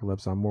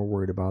apocalypse. I'm more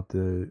worried about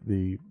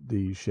the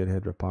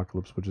shithead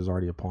apocalypse, which is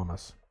already upon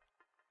us.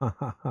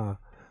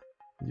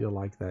 You'll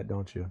like that,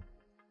 don't you?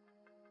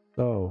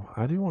 So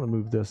I do want to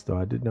move this though.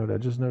 I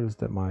just noticed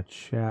that my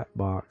chat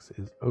box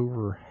is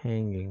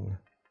overhanging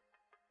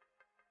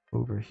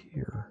over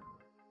here.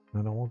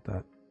 I don't want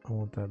that. I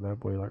want that bad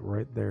boy like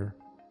right there.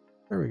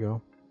 There we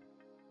go.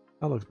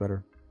 That looks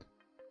better.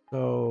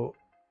 So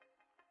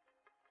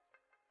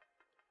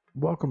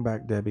welcome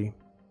back, Debbie.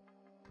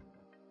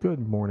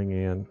 Good morning,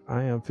 Ann.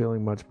 I am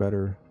feeling much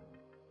better.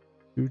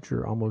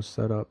 Future almost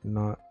set up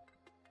not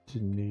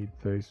to need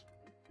face.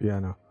 Yeah,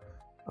 no.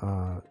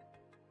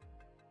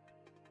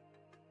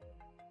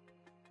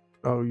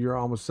 Oh, you're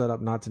almost set up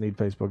not to need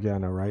Facebook. Yeah, I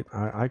know, right?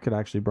 I could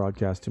actually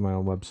broadcast to my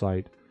own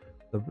website.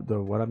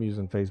 What I'm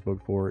using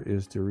Facebook for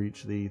is to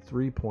reach the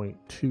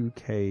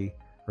 3.2K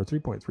or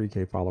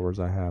 3.3K followers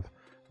I have.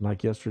 And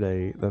like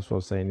yesterday, that's what I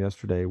was saying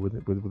yesterday.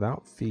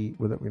 Without feet,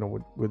 with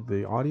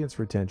the audience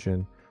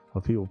retention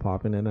of people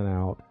popping in and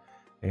out,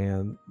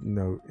 and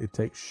it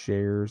takes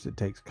shares, it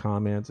takes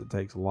comments, it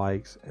takes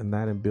likes, and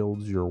that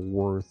builds your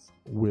worth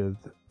with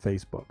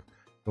Facebook.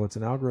 So it's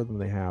an algorithm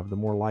they have. The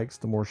more likes,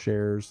 the more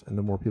shares, and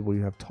the more people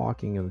you have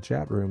talking in the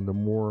chat room, the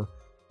more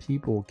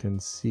people can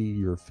see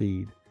your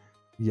feed.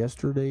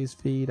 Yesterday's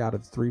feed, out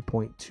of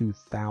 3.2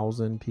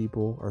 thousand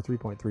people or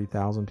 3.3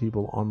 thousand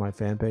people on my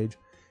fan page,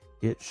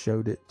 it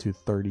showed it to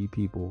 30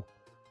 people.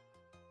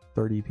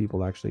 30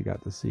 people actually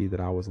got to see that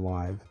I was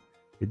live.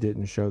 It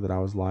didn't show that I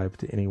was live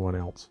to anyone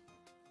else.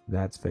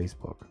 That's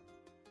Facebook.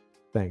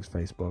 Thanks,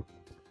 Facebook.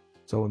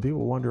 So when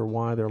people wonder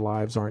why their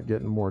lives aren't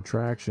getting more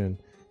traction,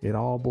 it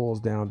all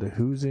boils down to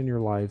who's in your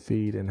live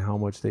feed and how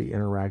much they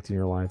interact in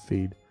your live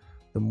feed.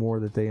 The more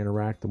that they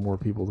interact, the more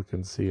people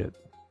can see it.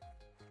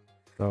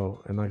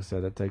 So, and like I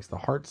said, it takes the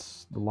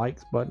hearts, the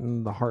likes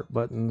button, the heart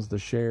buttons, the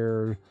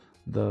share,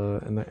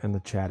 and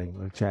the chatting.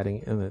 The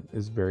chatting in it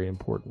is very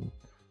important.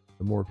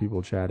 The more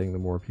people chatting, the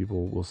more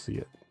people will see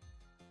it.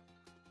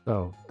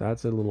 So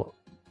that's a little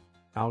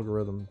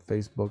algorithm,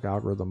 Facebook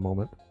algorithm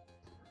moment.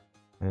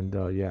 And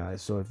yeah,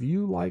 so if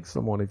you like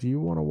someone, if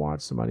you want to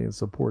watch somebody and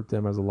support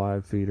them as a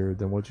live feeder,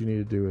 then what you need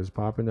to do is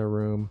pop in their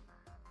room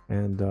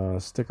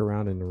and stick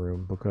around in the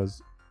room,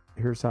 because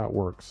here's how it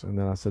works. And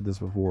then I said this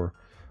before.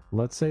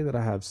 Let's say that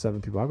I have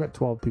 7 people. I've got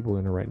 12 people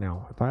in here right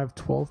now. If I have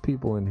 12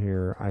 people in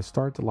here, I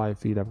start the live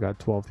feed, I've got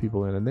 12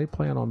 people in, and they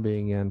plan on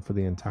being in for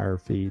the entire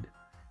feed.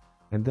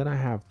 And then I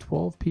have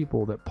 12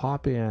 people that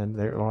pop in.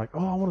 They're like,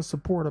 oh, I want to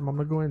support them. I'm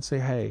going to go in and say,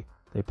 hey.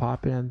 They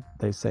pop in,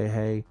 they say,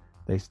 hey,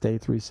 they stay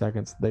 3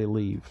 seconds, they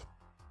leave.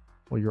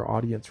 Well, your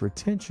audience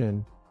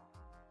retention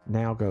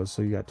now goes.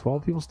 So you got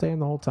 12 people staying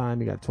the whole time.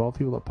 You got 12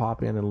 people that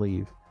pop in and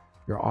leave.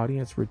 Your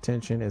audience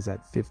retention is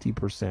at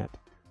 50%.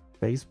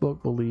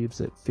 Facebook believes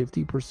that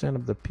 50%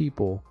 of the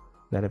people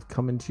that have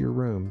come into your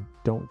room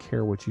don't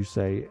care what you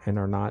say and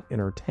are not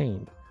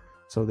entertained.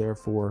 So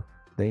therefore,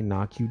 they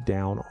knock you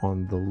down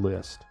on the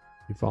list.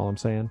 You follow what I'm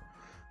saying?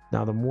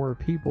 Now, the more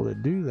people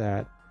that do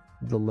that,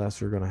 the less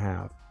you're going to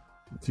have.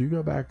 If you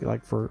go back,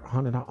 like for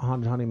haunted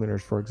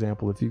honeymooners, for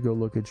example, if you go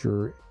look at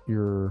your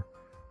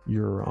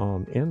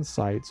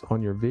insights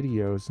on your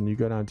videos and you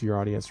go down to your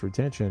audience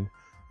retention,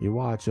 you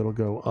watch, it'll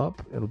go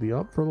up, it'll be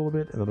up for a little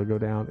bit, and it'll go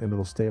down, and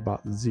it'll stay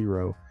about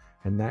 0.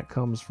 And that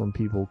comes from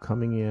people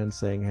coming in,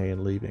 saying hey,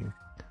 and leaving.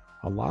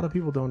 A lot of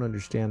people don't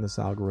understand this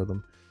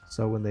algorithm.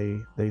 So when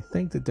they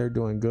think that they're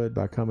doing good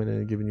by coming in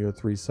and giving you a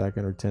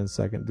 3-second or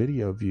 10-second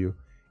video view,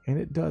 and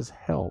it does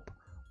help,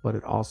 but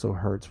it also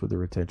hurts with the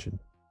retention.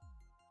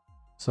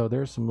 So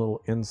there's some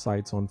little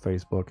insights on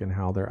Facebook and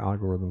how their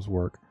algorithms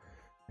work,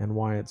 and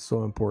why it's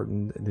so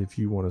important, and if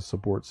you want to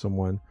support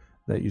someone,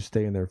 that you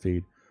stay in their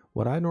feed.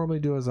 What I normally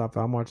do is if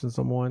I'm watching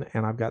someone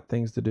and I've got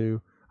things to do,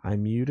 I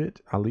mute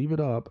it, I leave it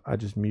up, I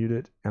just mute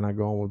it, and I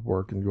go on with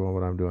work and go on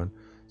what I'm doing.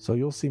 So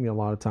you'll see me a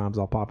lot of times,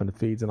 I'll pop into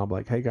feeds and I'll be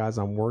like, hey guys,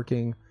 I'm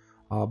working,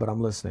 but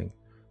I'm listening.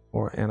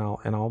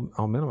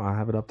 I'll minimize, I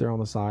have it up there on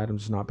the side, I'm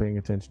just not paying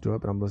attention to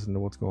it, but I'm listening to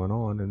what's going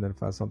on, and then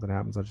if something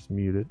happens, I just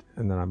mute it,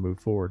 and then I move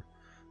forward.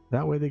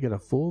 That way they get a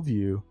full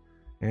view,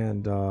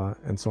 and so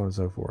on and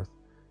so forth.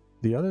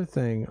 The other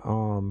thing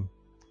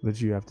that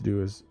you have to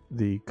do is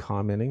the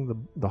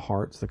commenting, the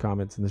hearts, the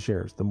comments, and the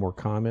shares. The more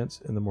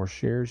comments and the more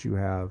shares you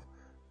have,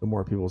 the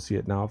more people see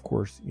it. Now, of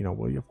course,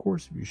 of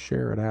course, if you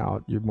share it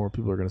out, more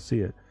people are going to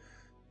see it.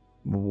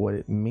 What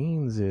it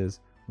means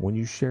is when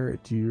you share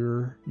it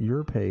to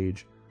your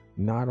page,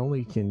 not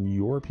only can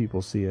your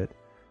people see it,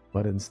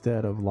 but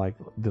instead of like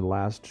the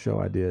last show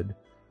I did,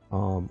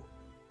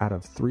 out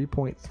of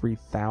 3.3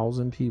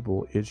 thousand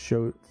people,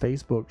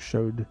 Facebook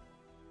showed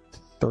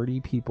 30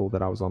 people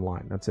that I was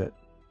online. That's it.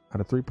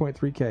 Out of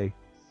 3.3K,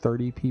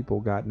 30 people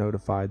got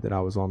notified that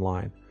I was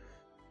online.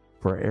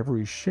 For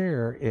every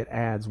share, it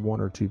adds 1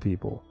 or 2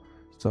 people.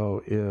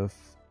 So if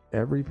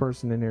every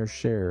person in there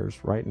shares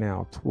right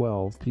now,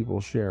 12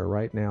 people share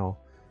right now,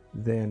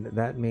 then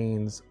that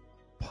means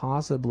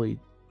possibly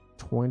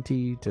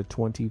 20 to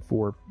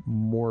 24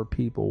 more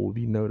people will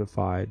be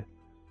notified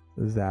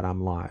that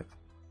I'm live.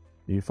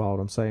 You follow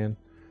what I'm saying?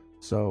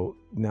 So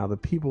now the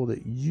people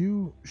that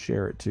you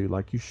share it to,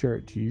 like you share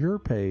it to your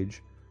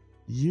page,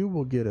 you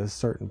will get a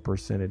certain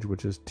percentage,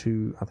 which is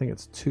 2 to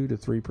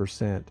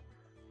 3%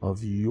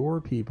 of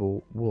your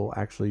people will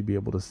actually be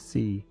able to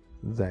see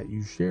that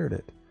you shared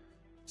it.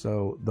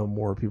 So the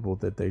more people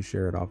that they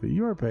share it off of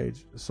your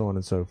page, so on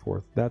and so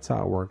forth. That's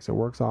how it works. It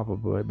works off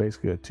of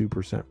basically a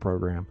 2%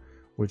 program,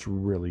 which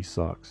really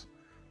sucks.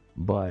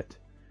 But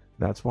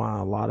that's why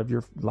a lot of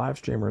your live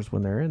streamers,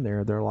 when they're in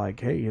there, they're like,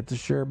 hey, hit the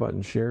share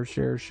button, share,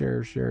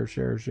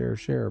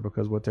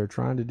 because what they're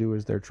trying to do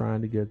is they're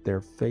trying to get their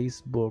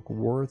Facebook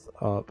worth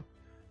up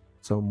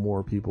so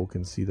more people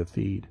can see the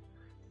feed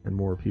and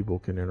more people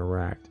can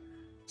interact.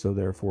 So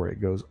therefore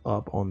it goes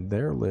up on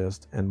their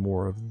list and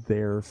more of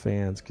their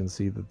fans can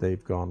see that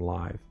they've gone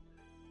live.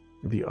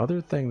 The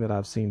other thing that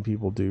I've seen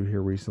people do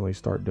here recently,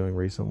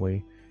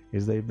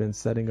 is they've been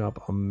setting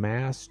up a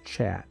mass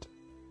chat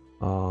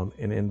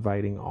and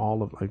inviting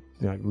all of like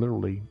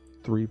literally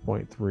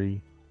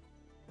 3.3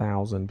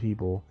 thousand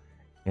people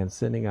and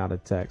sending out a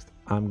text,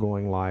 I'm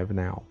going live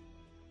now.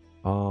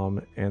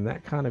 And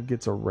that kind of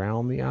gets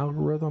around the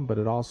algorithm, but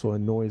it also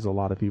annoys a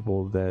lot of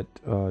people that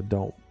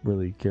don't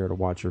really care to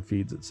watch your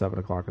feeds at 7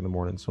 o'clock in the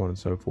morning, so on and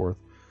so forth.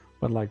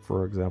 But like,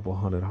 for example,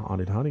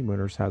 Haunted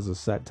Honeymooners has a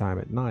set time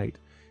at night.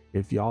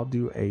 If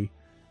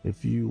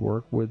you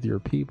work with your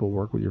people,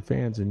 work with your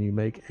fans, and you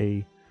make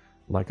a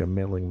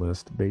mailing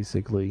list,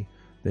 basically,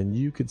 then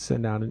you could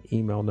send out an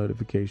email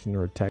notification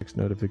or a text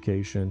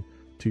notification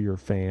to your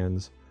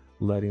fans,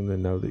 letting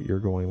them know that you're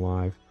going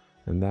live.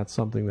 And that's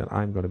something that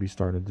I'm going to be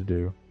starting to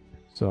do.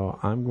 So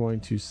I'm going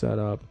to set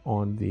up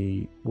on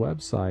the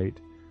website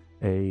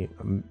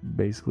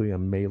basically a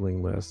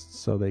mailing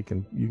list, so you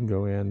can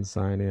go in,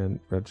 sign in,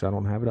 which I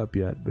don't have it up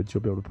yet, but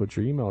you'll be able to put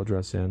your email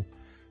address in,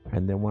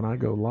 and then when I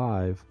go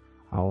live,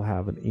 I'll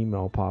have an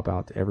email pop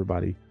out to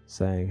everybody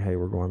saying, hey,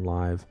 we're going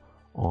live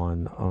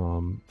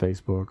on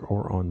Facebook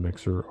or on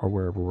Mixer or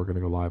wherever we're going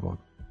to go live on.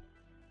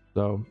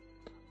 So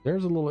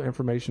there's a little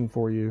information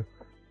for you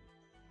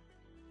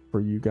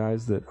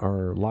guys that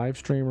are live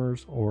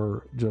streamers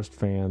or just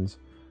fans.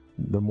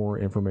 The more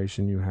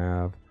information you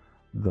have,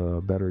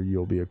 the better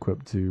you'll be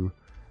equipped to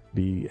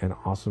be an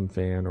awesome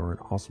fan or an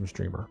awesome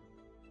streamer.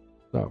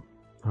 So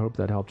I hope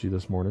that helped you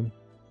this morning.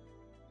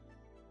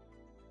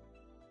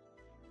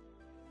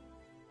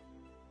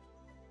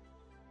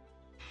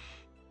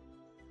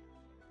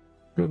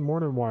 Good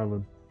morning,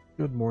 Wyland.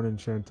 Good morning,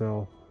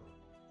 Chantel.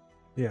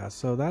 Yeah,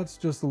 so that's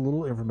just a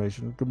little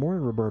information. Good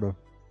morning, Roberta.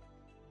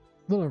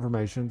 Little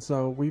information.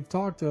 So we've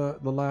talked the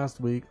last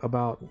week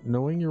about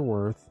knowing your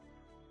worth,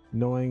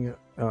 knowing,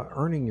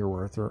 earning your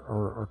worth,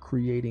 or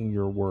creating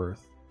your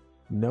worth,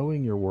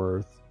 knowing your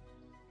worth,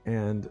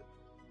 and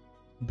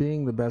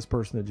being the best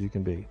person that you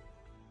can be.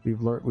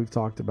 We've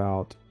talked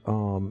about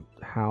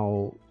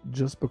how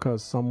just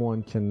because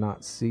someone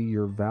cannot see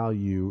your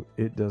value,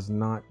 it does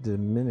not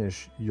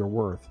diminish your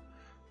worth.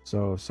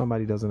 So if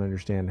somebody doesn't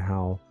understand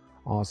how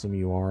awesome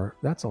you are,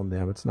 that's on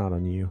them. It's not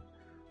on you.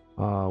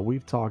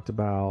 We've talked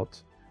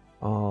about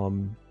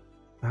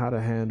how to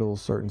handle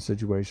certain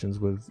situations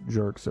with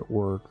jerks at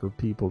work or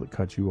people that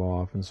cut you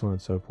off and so on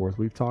and so forth.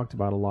 We've talked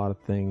about a lot of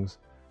things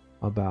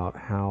about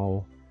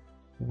how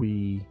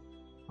we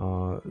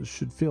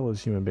should feel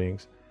as human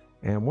beings.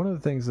 And one of the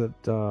things that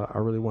I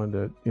really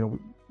wanted to,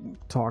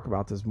 talk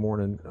about this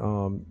morning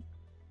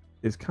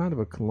is kind of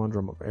a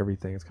conundrum of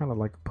everything. It's kind of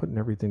like putting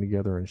everything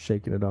together and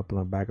shaking it up in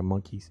a bag of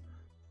monkeys,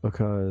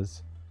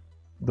 because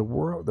the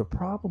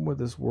problem with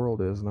this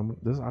world is, and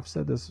I've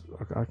said this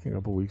I think a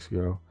couple weeks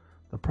ago,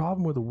 the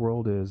problem with the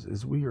world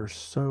is we are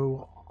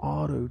so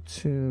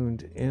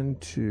auto-tuned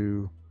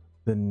into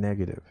the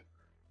negative.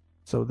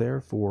 So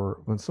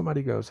therefore, when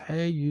somebody goes,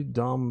 "Hey, you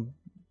dumb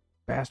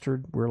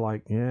bastard," we're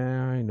like,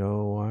 "Yeah, I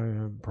know, I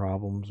have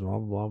problems, blah,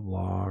 blah,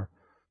 blah."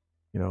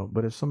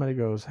 But if somebody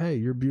goes, "Hey,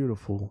 you're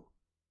beautiful,"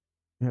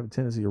 we have a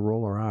tendency to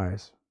roll our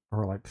eyes,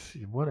 or like,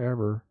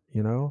 whatever,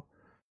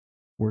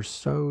 We're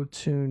so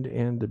tuned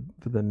into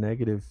the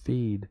negative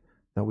feed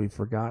that we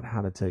forgot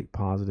how to take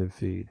positive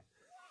feed.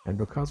 And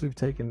because we've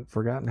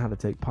forgotten how to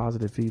take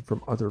positive feed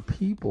from other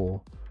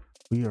people,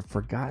 we have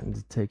forgotten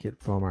to take it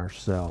from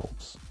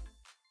ourselves.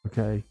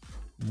 Okay?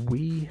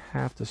 We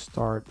have to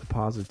start the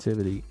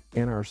positivity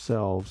in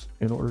ourselves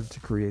in order to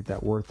create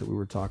that worth that we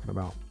were talking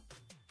about,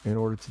 in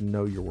order to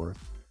know your worth.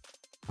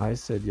 I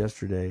said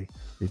yesterday,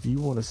 if you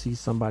want to see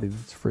somebody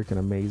that's freaking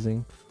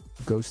amazing,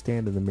 go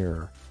stand in the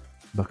mirror.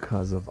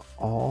 Because of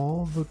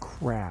all the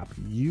crap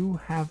you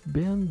have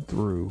been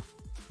through,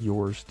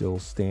 you're still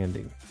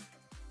standing.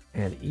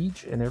 And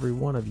each and every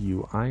one of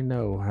you, I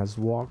know, has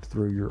walked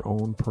through your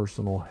own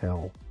personal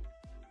hell.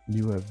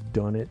 You have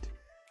done it.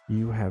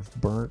 You have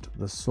burnt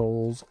the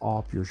soles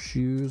off your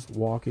shoes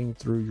walking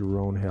through your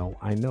own hell.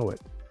 I know it.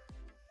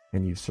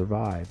 And you've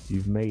survived.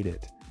 You've made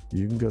it.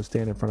 You can go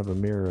stand in front of a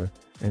mirror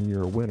and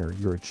you're a winner.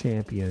 You're a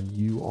champion.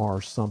 You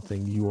are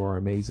something. You are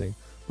amazing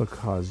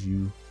because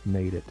you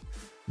made it.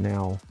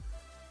 Now,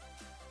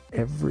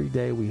 every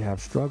day we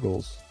have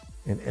struggles,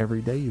 and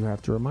every day you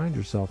have to remind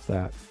yourself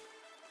that.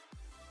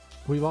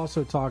 We've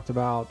also talked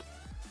about,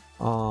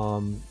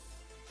 knowing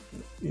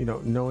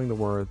the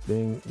worth,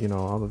 being,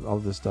 all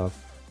of this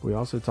stuff. We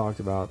also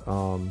talked about,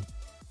 I'm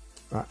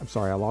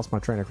sorry, I lost my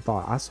train of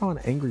thought. I saw an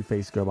angry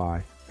face go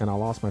by, and I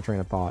lost my train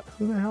of thought.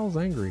 Who the hell's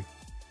angry?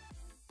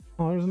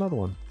 Oh, there's another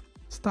one.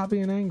 Stop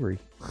being angry.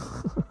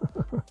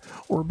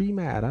 Or be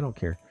mad. I don't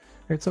care.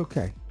 It's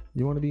okay.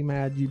 You want to be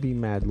mad, you be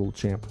mad, little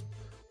champ.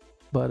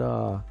 But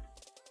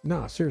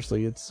no,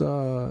 seriously, it's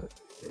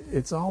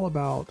all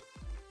about,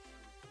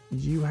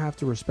 you have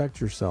to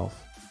respect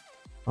yourself.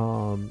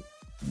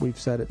 We've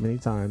said it many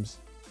times.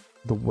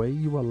 The way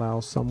you allow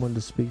someone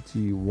to speak to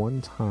you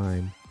one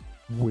time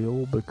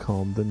will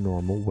become the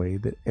normal way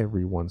that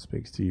everyone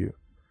speaks to you.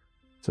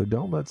 So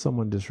don't let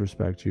someone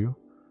disrespect you.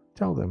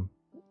 Tell them,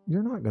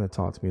 "You're not going to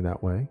talk to me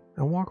that way,"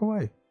 and walk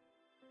away.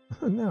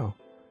 No,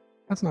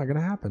 that's not going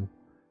to happen.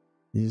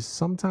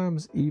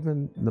 Sometimes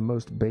even the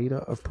most beta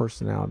of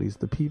personalities,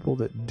 the people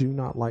that do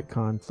not like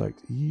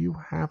conflict, you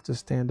have to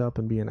stand up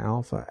and be an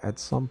alpha at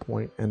some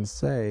point and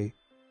say,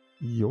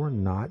 "You're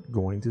not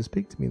going to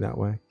speak to me that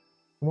way,"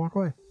 and walk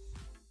away.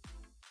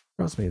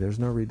 Trust me, there's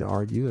no need to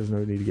argue. There's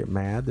no need to get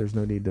mad. There's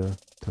no need to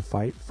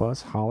fight,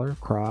 fuss, holler,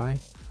 cry,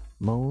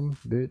 moan,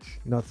 bitch,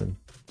 nothing.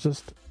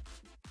 Just,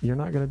 you're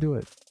not going to do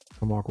it,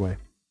 and walk away.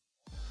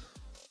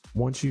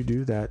 Once you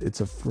do that,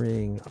 it's a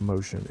freeing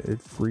emotion. It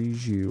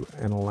frees you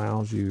and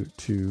allows you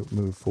to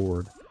move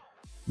forward.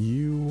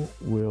 You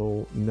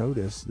will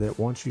notice that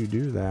once you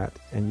do that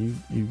and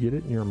you get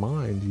it in your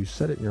mind, you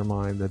set it in your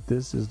mind that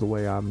this is the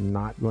way I'm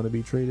not going to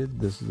be treated,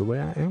 this is the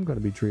way I am going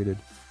to be treated,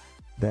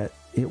 that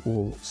it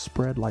will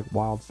spread like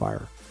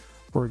wildfire.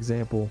 For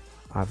example,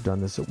 I've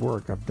done this at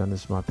work. I've done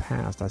this in my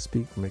past. I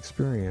speak from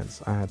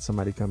experience. I had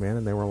somebody come in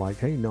and they were like,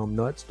 "Hey, numb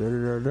nuts," da,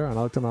 da, da, da. And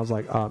I looked at them, I was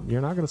like, "You're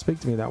not going to speak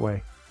to me that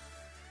way.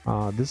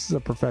 This is a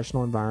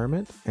professional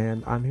environment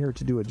and I'm here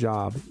to do a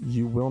job.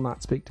 You will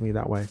not speak to me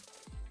that way."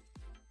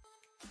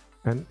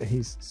 And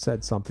he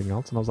said something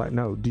else and I was like,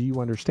 "No, do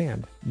you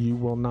understand? You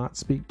will not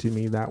speak to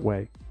me that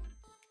way.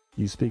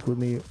 You speak with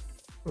me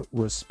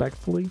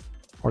respectfully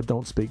or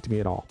don't speak to me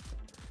at all."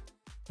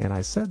 And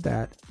I said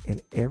that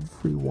and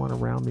everyone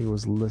around me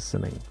was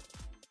listening.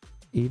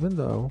 Even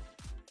though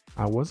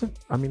I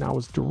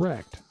was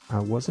direct. I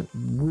wasn't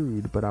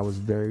rude, but I was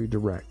very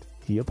direct.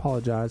 He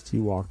apologized. He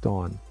walked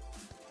on.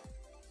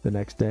 The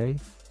next day,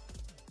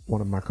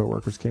 one of my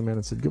coworkers came in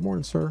and said, "Good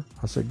morning, sir."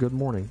 I said, "Good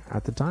morning."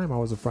 At the time, I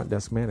was a front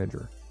desk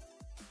manager.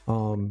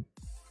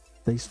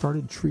 They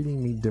started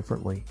treating me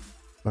differently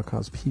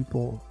because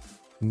people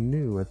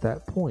knew at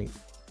that point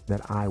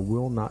that I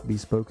will not be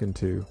spoken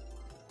to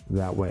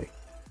that way.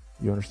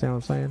 You understand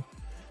what I'm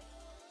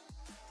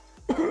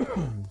saying?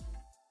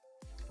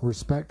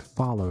 Respect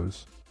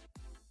follows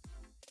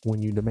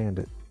when you demand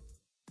it.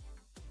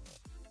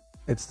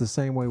 It's the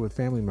same way with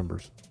family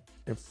members.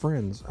 If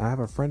friends, I have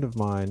a friend of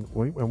mine,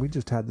 and we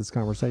just had this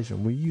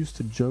conversation. We used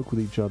to joke with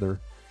each other.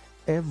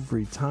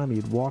 Every time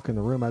he'd walk in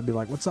the room, I'd be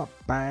like, "What's up,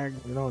 bag?"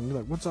 You know, and he'd be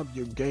like, "What's up,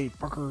 you gay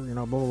fucker?" You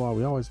know, blah, blah, blah.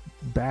 We always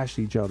bashed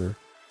each other.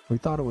 We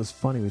thought it was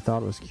funny. We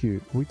thought it was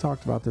cute. We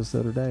talked about this the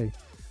other day.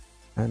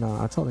 And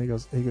I told him, he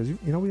goes, "You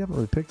know, we haven't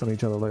really picked on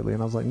each other lately."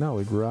 And I was like, "No,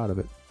 we grew out of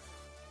it."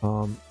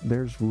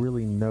 There's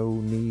really no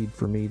need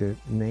for me to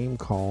name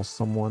call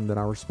someone that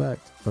I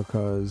respect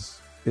because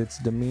it's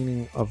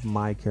demeaning of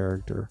my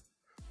character.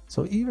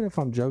 So even if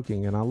I'm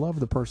joking and I love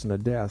the person to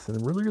death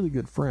and really, really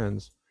good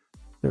friends,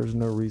 there's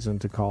no reason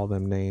to call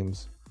them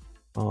names.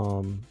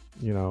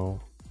 You know,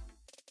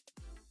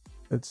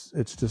 it's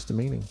just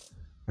demeaning,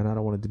 and I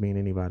don't want to demean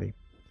anybody.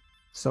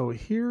 So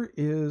here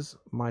is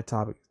my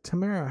topic.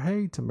 Tamara.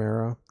 Hey,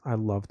 Tamara. I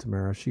love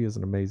Tamara. She is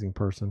an amazing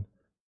person.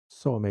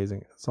 So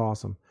amazing. It's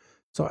awesome.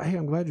 So, hey,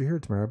 I'm glad you're here,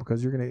 Tamara,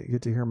 because you're going to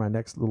get to hear my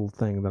next little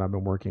thing that I've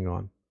been working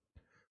on.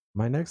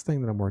 My next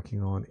thing that I'm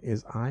working on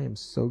is I am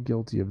so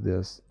guilty of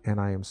this,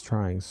 and I am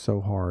trying so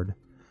hard,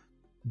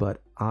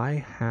 but I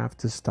have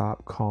to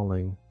stop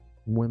calling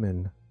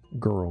women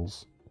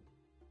girls.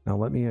 Now,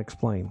 let me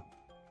explain,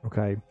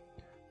 okay?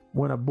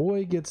 When a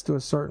boy gets to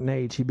a certain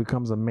age, he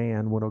becomes a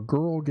man. When a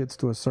girl gets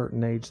to a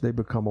certain age, they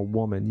become a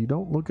woman. You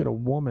don't look at a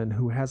woman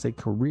who has a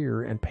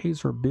career and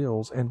pays her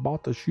bills and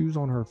bought the shoes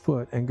on her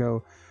foot and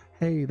go,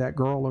 "Hey, that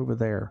girl over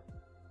there."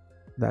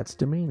 That's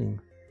demeaning.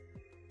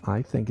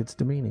 I think it's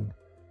demeaning.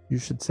 You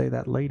should say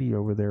that lady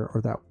over there or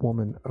that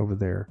woman over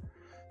there.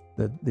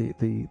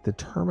 The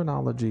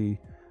terminology,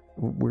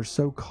 we're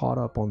so caught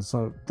up on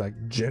some like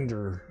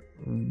gender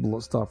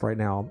stuff right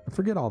now.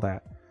 Forget all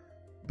that.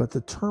 But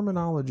the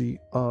terminology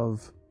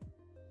of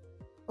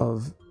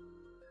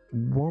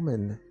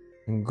woman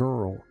and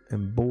girl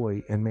and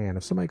boy and man.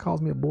 If somebody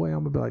calls me a boy,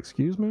 I'm gonna be like,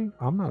 "Excuse me,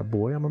 I'm not a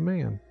boy, I'm a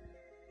man.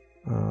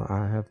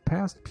 I have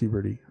passed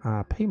puberty.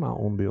 I pay my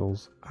own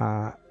bills.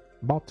 I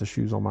bought the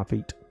shoes on my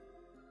feet."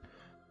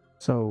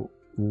 So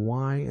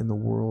why in the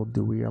world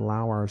do we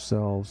allow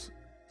ourselves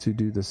to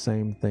do the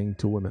same thing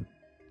to women?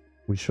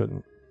 We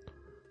shouldn't.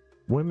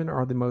 Women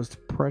are the most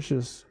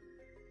precious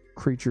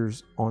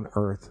creatures on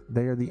earth.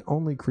 They are the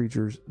only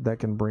creatures that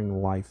can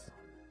bring life,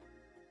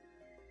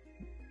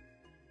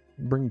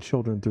 bring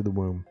children through the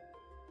womb,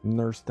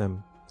 nurse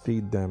them,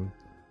 feed them.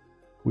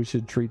 We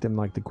should treat them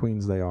like the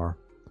queens they are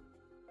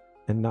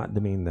and not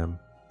demean them.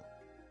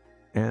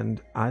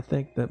 And I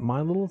think that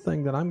my little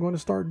thing that I'm going to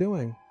start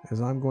doing is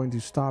I'm going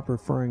to stop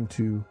referring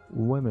to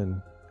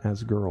women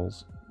as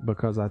girls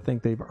because I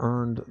think they've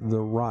earned the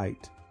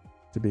right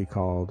to be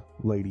called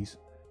ladies.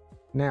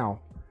 Now,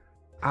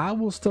 I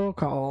will still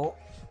call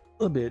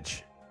a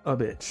bitch a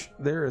bitch.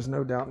 There is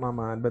no doubt in my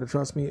mind. But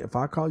trust me, if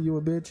I call you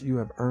a bitch, you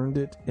have earned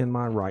it in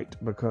my right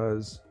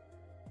because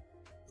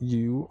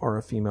you are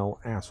a female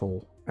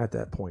asshole at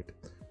that point.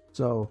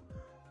 So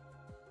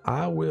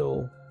I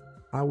will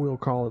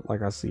call it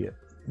like I see it.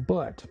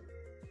 But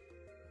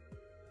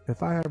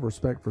if I have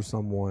respect for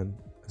someone,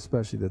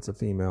 especially that's a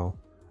female,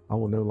 I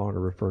will no longer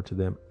refer to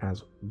them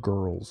as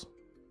girls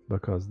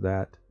because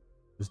that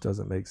just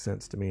doesn't make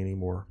sense to me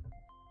anymore.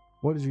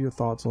 What is your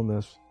thoughts on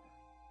this?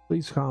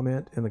 Please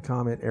comment in the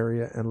comment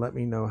area and let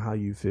me know how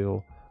you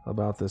feel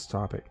about this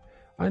topic.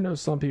 I know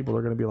some people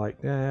are going to be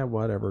like,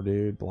 whatever,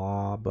 dude,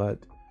 blah. But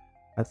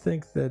I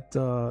think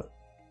that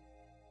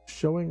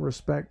showing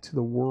respect to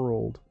the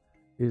world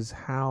is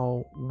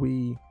how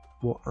we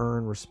will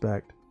earn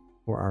respect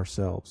for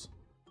ourselves.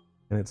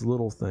 And it's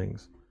little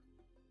things.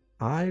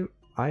 I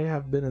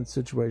have been in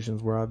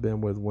situations where I've been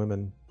with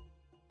women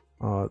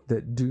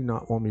that do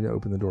not want me to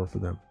open the door for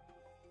them.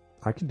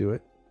 I can do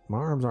it. My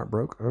arms aren't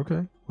broke.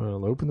 Okay,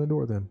 well, open the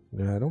door then.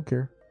 Yeah, I don't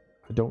care.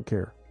 I don't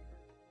care.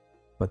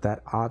 But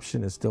that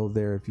option is still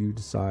there if you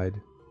decide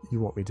you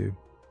want me to.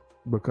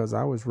 Because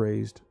I was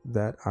raised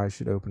that I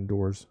should open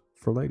doors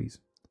for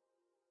ladies.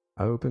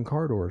 I open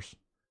car doors.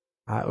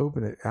 I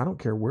open it. I don't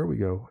care where we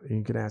go.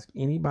 You can ask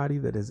anybody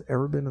that has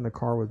ever been in a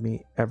car with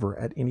me ever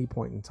at any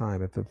point in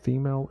time. If a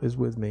female is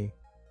with me,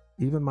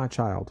 even my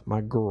child, my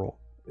girl,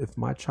 if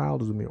my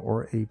child is with me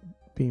or a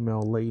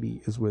female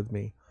lady is with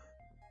me,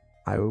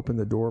 I open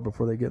the door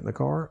before they get in the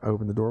car. I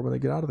open the door when they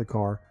get out of the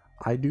car.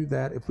 I do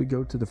that if we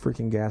go to the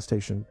freaking gas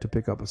station to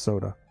pick up a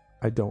soda.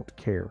 I don't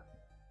care.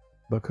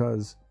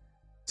 Because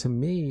to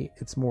me,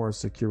 it's more a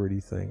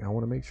security thing. I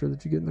want to make sure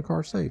that you get in the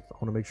car safe. I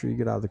want to make sure you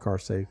get out of the car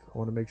safe. I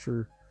want to make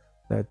sure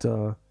that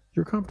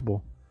you're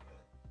comfortable.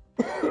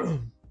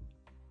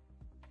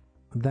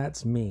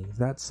 That's me.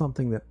 That's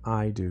something that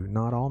I do.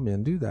 Not all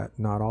men do that.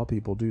 Not all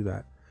people do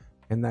that.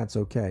 And that's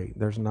okay.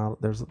 There's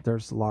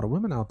a lot of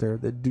women out there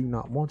that do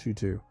not want you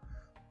to.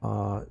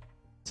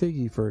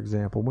 Tiggy, for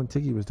example, when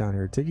Tiggy was down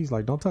here, Tiggy's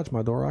like, don't touch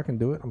my door. I can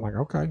do it. I'm like,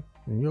 okay.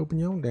 And you open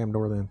your own damn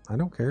door then. I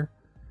don't care.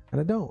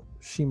 And I don't.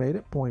 She made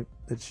it point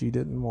that she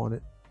didn't want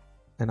it.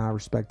 And I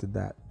respected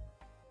that.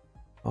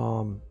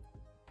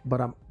 But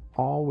I'm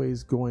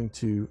always going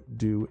to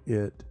do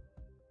it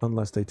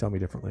unless they tell me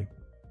differently.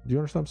 Do you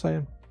understand what I'm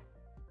saying?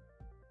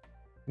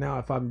 Now,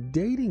 if I'm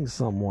dating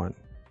someone,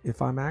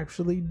 if I'm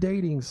actually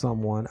dating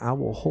someone, I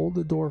will hold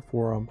the door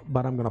for them,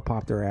 but I'm going to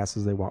pop their ass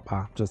as they walk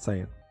by. Just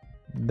saying.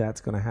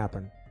 That's going to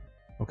happen.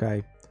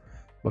 Okay?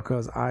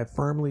 Because I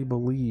firmly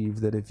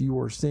believe that if you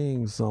are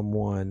seeing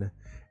someone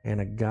and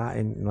a guy,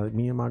 and like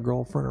me and my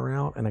girlfriend are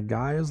out and a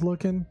guy is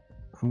looking,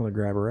 I'm going to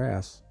grab her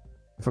ass.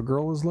 If a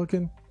girl is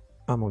looking,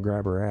 I'm going to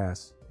grab her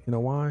ass. You know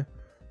why?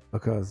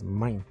 Because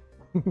mine.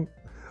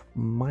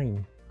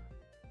 Mine.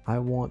 I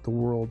want the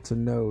world to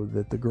know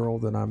that the girl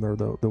that I'm, or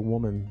the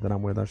woman that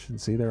I'm with, I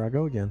shouldn't see, there I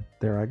go again.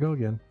 There I go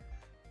again.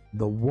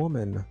 The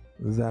woman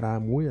that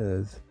I'm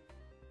with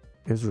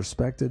is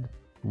respected,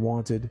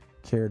 wanted,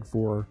 cared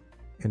for,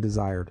 and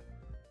desired.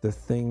 The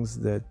things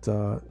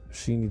that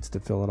she needs to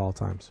feel at all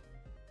times.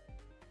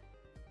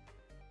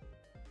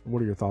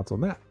 What are your thoughts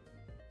on that?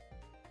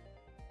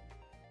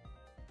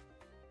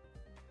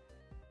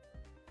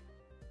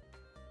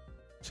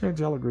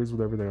 Chantel agrees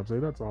with everything I'm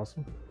saying. That's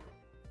awesome.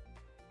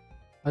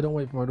 I don't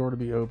wait for my door to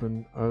be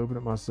open. I open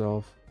it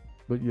myself.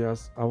 But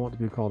yes, I want to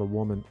be called a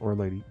woman or a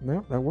lady.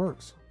 No, that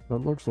works. That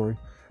works, Lori.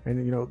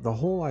 And you know, the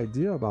whole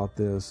idea about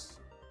this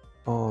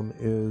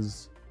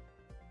is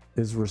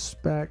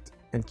respect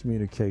and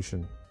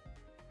communication.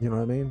 You know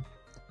what I mean?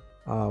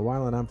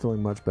 Wyland, I'm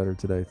feeling much better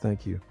today.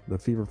 Thank you. The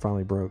fever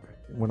finally broke.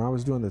 When I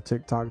was doing the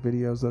TikTok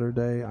videos the other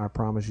day, I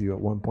promise you at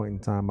one point in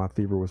time, my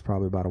fever was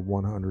probably about a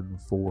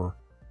 104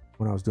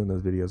 when I was doing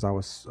those videos. I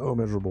was so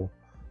miserable,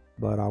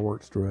 but I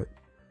worked through it.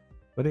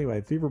 But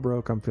anyway, fever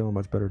broke. I'm feeling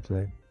much better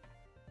today.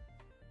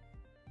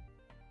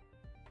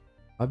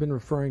 I've been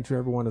referring to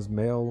everyone as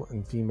male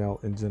and female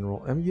in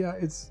general. I mean, yeah,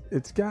 it's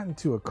gotten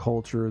to a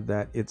culture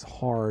that it's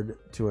hard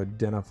to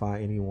identify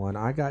anyone.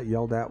 I got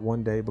yelled at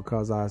one day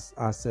because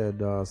I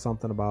said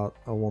something about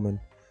a woman,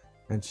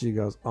 and she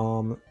goes,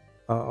 oh,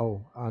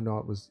 I know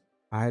it was,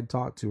 I had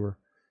talked to her.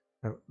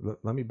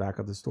 Let me back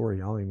up the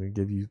story. I'll even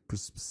give you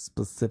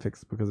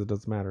specifics because it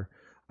doesn't matter.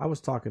 I was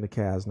talking to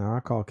Kaz. Now I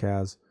call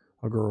Kaz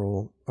a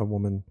girl, a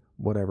woman,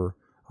 whatever.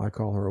 I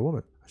call her a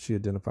woman. She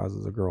identifies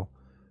as a girl,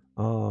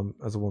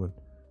 as a woman.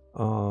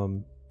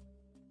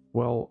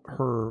 Well,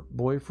 her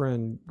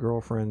boyfriend,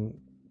 girlfriend,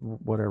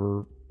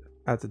 whatever,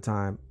 at the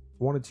time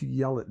wanted to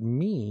yell at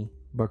me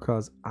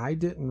because I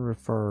didn't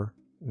refer,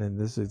 and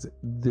this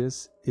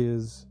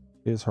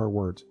is her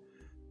words.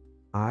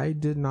 I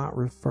did not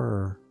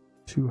refer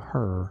to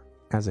her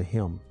as a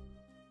him.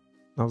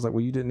 I was like,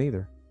 well, you didn't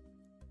either.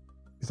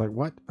 He's like,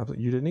 what? I was like,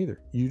 you didn't either.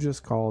 You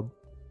just called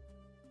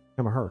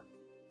him or her.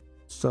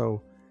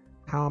 So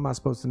how am I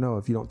supposed to know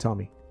if you don't tell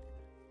me?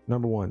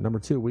 Number one. Number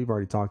two, we've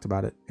already talked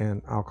about it,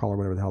 and I'll call her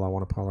whatever the hell I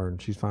want to call her,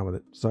 and she's fine with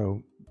it.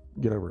 So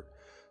get over it.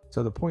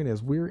 So the point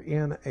is, we're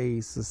in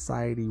a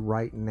society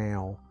right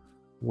now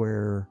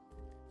where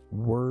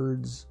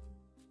words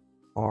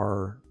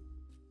are,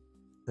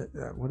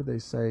 what did they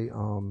say?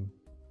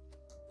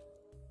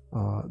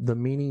 The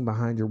meaning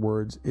behind your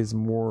words is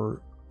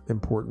more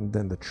important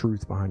than the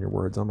truth behind your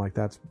words. I'm like,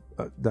 that's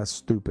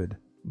stupid,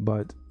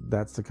 but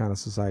that's the kind of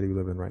society we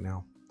live in right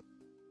now.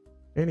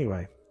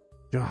 Anyway,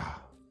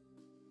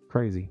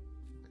 crazy.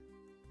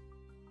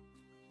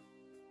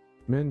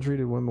 Men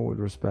treated women with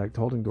respect,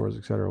 holding doors,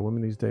 etc.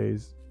 Women these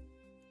days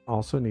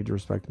also need to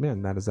respect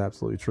men. That is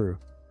absolutely true.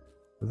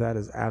 That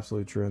is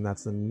absolutely true, and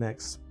that's the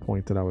next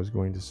point that I was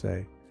going to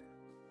say.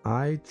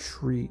 I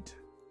treat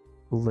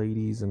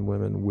ladies and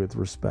women with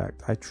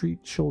respect. I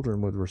treat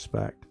children with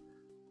respect.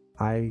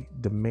 I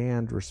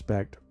demand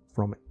respect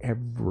from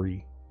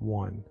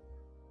everyone.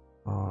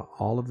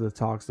 All of the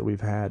talks that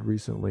we've had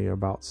recently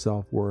about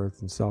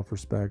self-worth and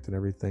self-respect and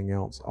everything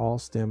else all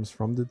stems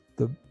from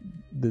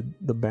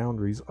the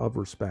boundaries of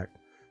respect.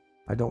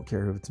 I don't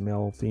care if it's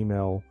male,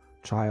 female,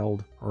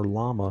 child, or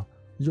llama.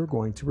 You're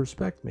going to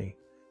respect me.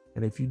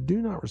 And if you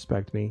do not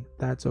respect me,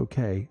 that's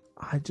okay.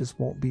 I just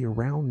won't be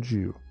around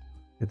you.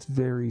 It's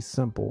very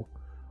simple.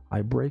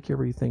 I break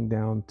everything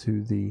down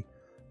to the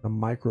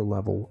micro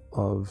level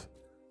of,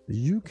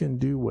 you can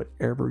do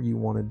whatever you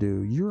want to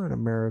do. You're in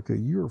America.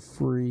 You're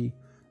free.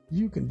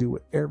 You can do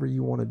whatever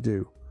you want to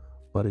do.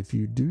 But if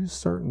you do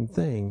certain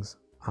things,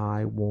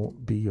 I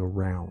won't be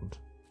around.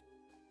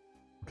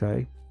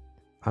 Okay?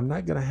 I'm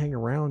not going to hang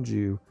around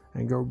you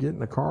and go get in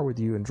the car with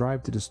you and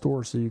drive to the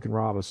store so you can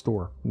rob a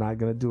store. I'm not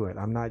going to do it.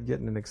 I'm not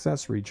getting an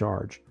accessory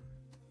charge.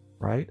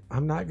 Right?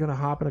 I'm not going to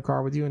hop in a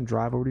car with you and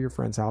drive over to your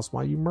friend's house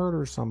while you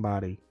murder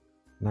somebody.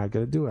 I'm not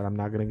going to do it. I'm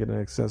not going to get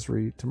an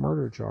accessory to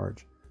murder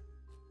charge.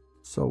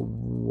 So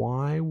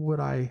why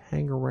would I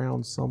hang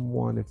around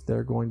someone if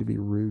they're going to be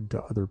rude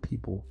to other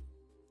people?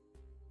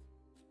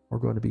 or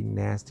going to be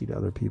nasty to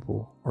other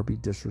people or be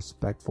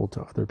disrespectful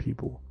to other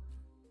people,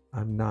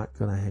 I'm not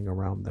going to hang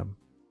around them.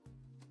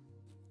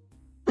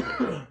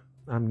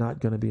 I'm not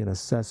going to be an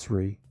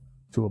accessory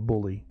to a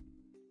bully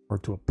or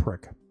to a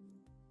prick.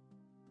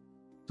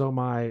 So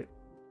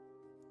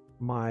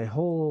my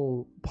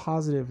whole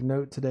positive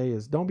note today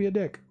is don't be a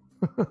dick.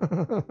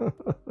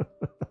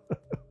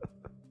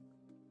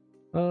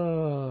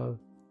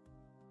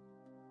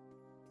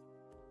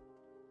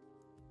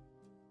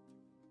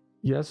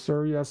 Yes,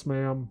 sir. Yes,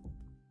 ma'am.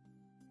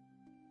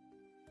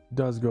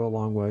 Does go a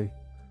long way.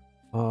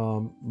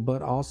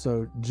 But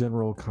also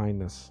general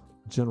kindness.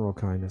 General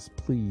kindness.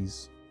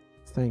 Please.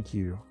 Thank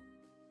you.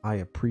 I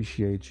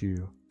appreciate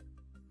you.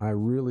 I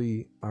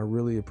really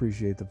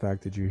appreciate the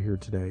fact that you're here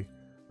today.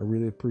 I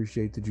really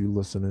appreciate that you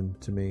listening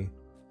to me.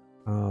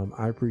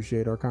 I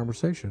appreciate our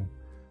conversation.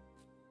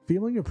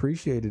 Feeling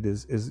appreciated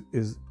is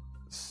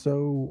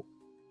so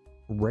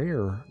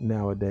rare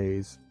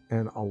nowadays,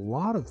 and a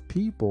lot of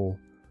people,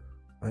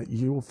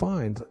 you will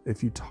find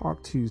if you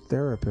talk to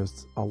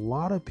therapists, a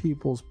lot of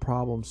people's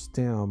problems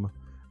stem,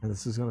 and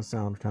this is going to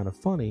sound kind of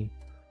funny,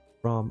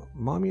 from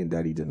mommy and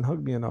daddy didn't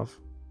hug me enough,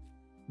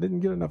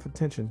 didn't get enough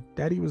attention,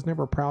 daddy was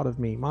never proud of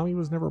me, mommy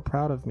was never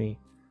proud of me.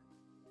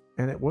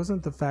 And it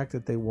wasn't the fact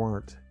that they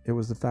weren't, it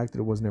was the fact that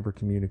it was never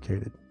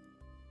communicated.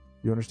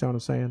 You understand what I'm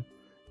saying?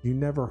 You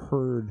never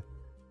heard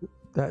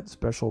that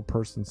special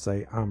person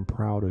say, I'm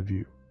proud of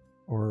you,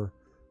 or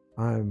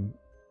I'm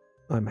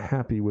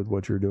happy with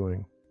what you're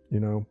doing, you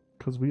know,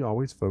 because we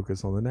always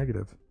focus on the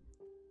negative.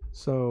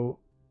 So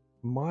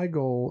my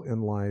goal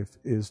in life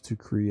is to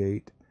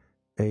create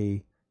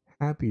a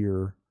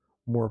happier,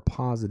 more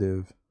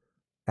positive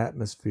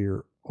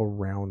atmosphere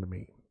around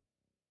me.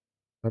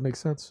 That makes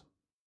sense?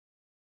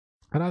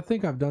 And I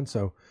think I've done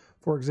so.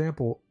 For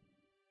example,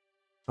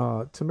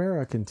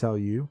 Tamara can tell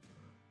you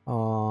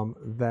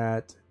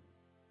that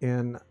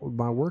in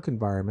my work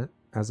environment,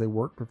 as a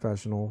work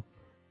professional,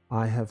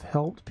 I have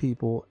helped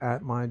people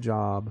at my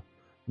job,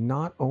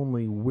 not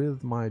only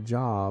with my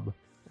job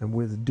and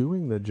with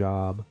doing the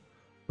job,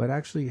 but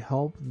actually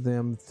help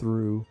them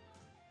through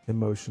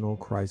emotional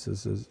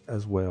crises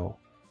as well,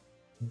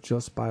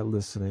 just by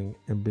listening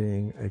and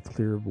being a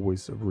clear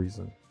voice of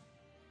reason.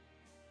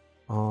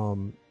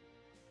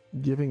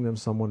 Giving them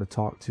someone to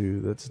talk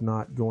to that's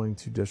not going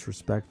to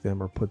disrespect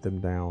them or put them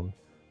down,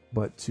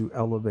 but to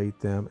elevate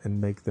them and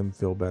make them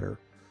feel better.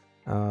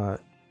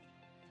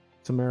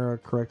 Tamara,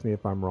 correct me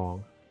if I'm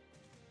wrong.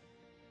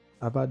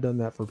 Have I done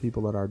that for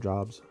people at our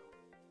jobs?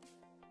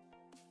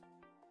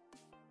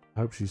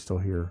 I hope she's still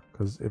here,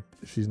 because if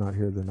she's not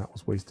here, then that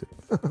was wasted.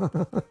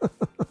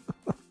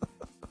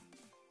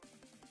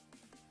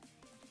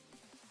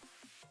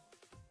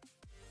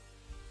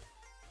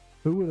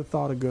 Who would have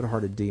thought a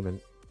good-hearted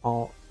demon?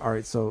 All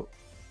right, so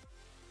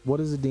what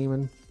is a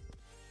demon?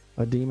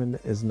 A demon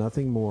is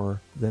nothing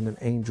more than an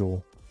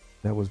angel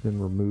that was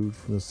been removed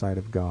from the sight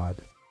of God.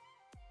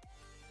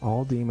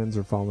 All demons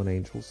are fallen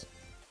angels.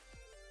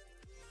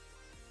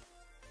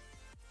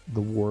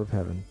 The war of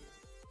heaven.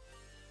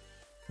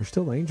 They're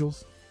still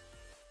angels.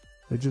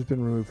 They've just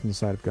been removed from the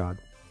sight of God.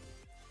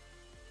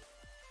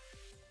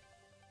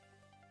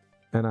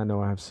 And I know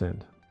I have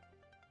sinned.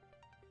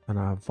 And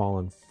I have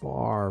fallen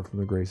far from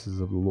the graces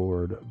of the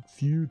Lord a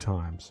few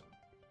times.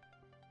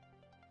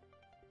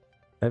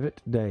 Evet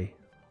Day.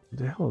 What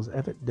the hell is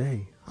Evet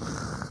Day?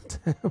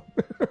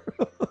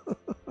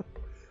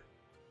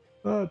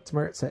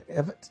 Tamara said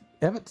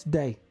Evet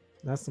Day.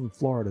 That's some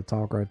Florida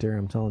talk right there.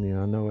 I'm telling you,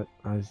 I know it.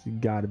 You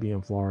got to be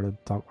in Florida to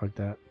talk like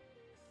that.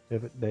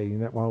 Evet Day. You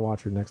might want to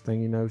watch her. Next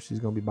thing you know, she's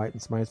going to be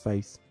biting somebody's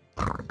face.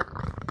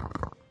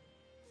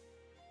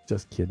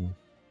 Just kidding.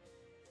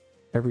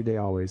 Every day,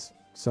 always.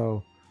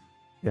 So,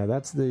 yeah,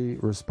 that's the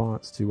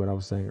response to what I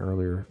was saying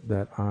earlier,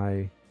 that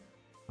I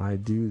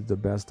do the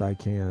best I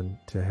can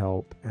to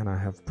help, and I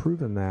have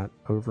proven that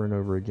over and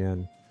over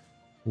again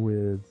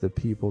with the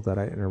people that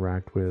I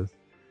interact with,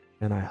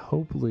 and I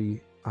hope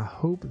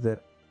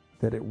that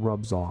it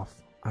rubs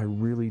off. I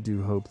really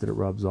do hope that it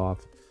rubs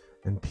off,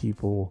 and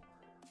people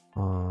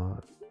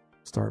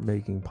start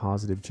making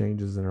positive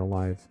changes in their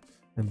life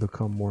and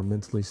become more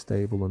mentally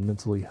stable and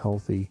mentally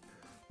healthy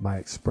by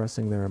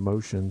expressing their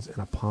emotions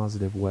in a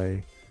positive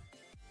way.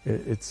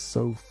 It's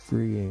so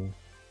freeing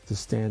to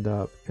stand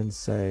up and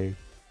say,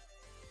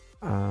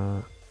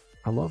 I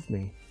love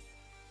me,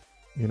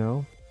 you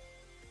know?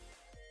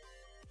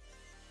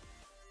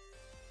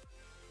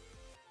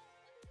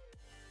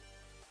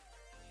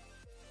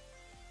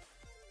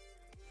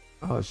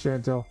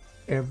 Chantel,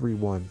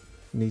 everyone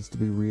needs to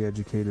be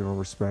re-educated on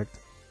respect,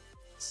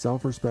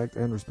 self-respect,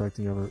 and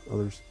respecting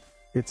others.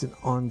 It's an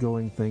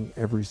ongoing thing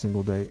every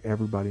single day.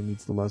 Everybody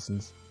needs the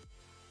lessons.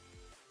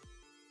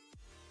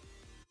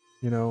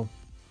 You know,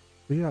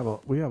 we have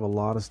a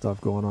lot of stuff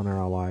going on in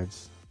our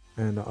lives.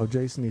 And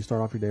Jason, you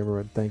start off your day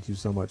with, thank you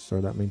so much, sir.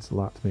 That means a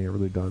lot to me. It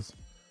really does.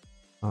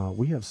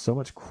 We have so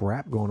much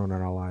crap going on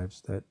in our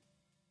lives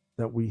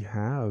that we've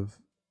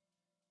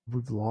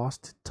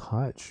lost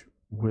touch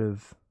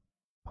with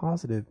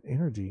positive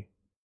energy.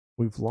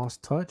 We've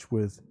lost touch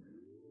with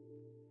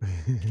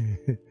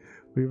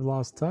We've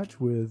lost touch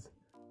with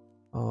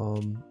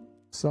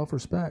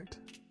self-respect,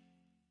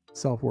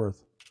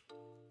 self-worth.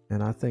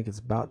 And I think it's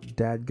about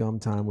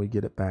dadgum time we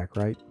get it back,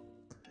 right?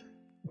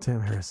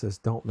 Tim Harris says,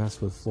 don't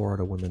mess with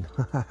Florida women.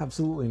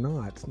 Absolutely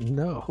not.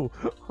 No.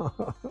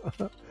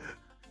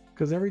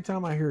 Because every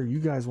time I hear you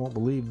guys won't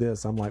believe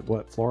this, I'm like,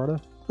 what,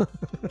 Florida?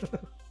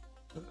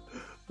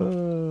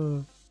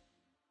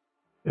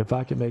 If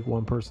I can make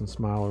one person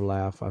smile or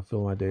laugh, I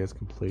feel my day is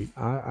complete.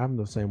 I'm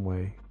the same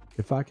way.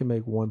 If I can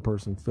make one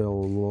person feel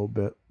a little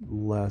bit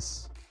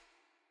less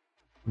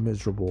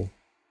miserable,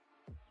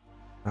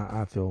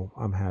 I feel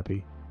I'm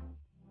happy.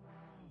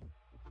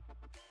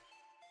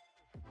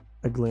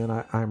 Glenn,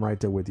 I'm right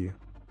there with you.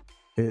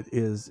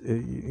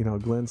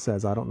 Glenn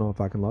says, I don't know if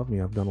I can love me.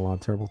 I've done a lot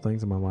of terrible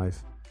things in my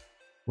life.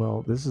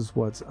 Well, this is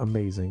what's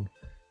amazing,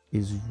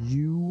 is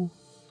you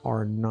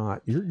are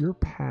not, your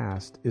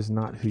past is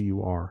not who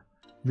you are.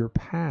 Your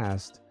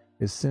past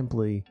is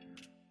simply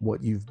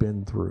what you've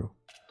been through.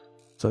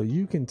 So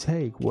you can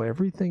take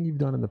everything you've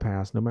done in the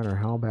past, no matter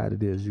how bad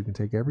it is, you can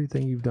take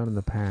everything you've done in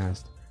the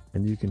past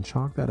and you can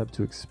chalk that up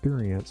to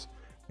experience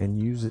and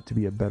use it to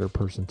be a better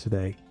person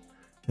today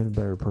and a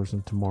better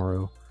person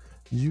tomorrow.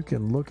 You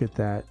can look at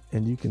that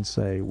and you can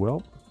say,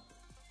 well,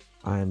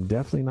 I am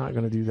definitely not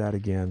going to do that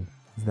again.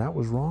 That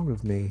was wrong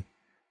of me,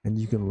 and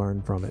you can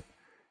learn from it.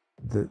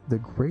 The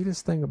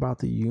greatest thing about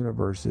the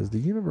universe is the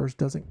universe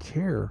doesn't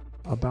care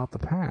about the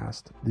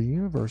past. The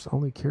universe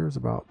only cares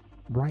about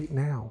right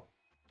now.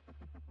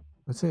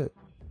 That's it.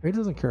 It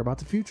doesn't care about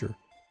the future.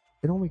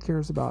 It only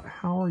cares about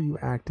how are you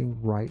acting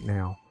right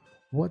now,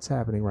 what's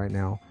happening right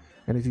now.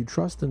 And if you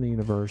trust in the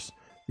universe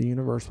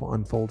will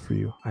unfold for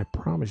you. I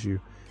promise you.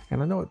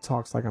 And I know it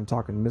talks like I'm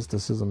talking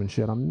mysticism and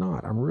shit. I'm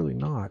not. I'm really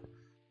not.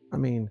 I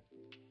mean,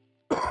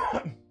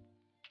 put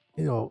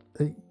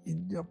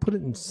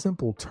it in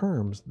simple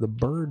terms. The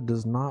bird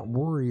does not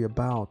worry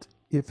about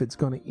if it's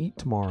going to eat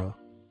tomorrow.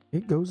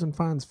 It goes and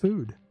finds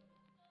food.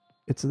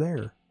 It's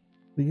there.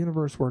 The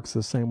universe works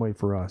the same way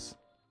for us.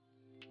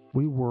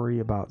 We worry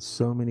about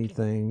so many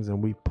things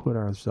and we put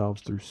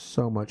ourselves through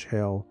so much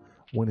hell,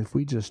 when if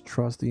we just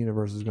trust the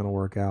universe is going to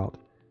work out,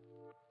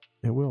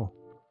 it will.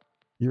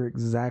 You're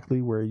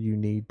exactly where you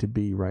need to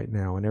be right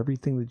now. And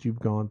everything that you've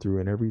gone through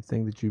and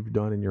everything that you've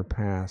done in your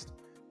past,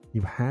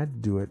 you've had to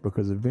do it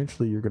because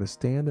eventually you're going to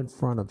stand in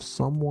front of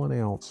someone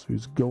else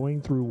who's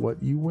going through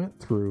what you went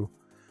through,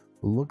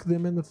 look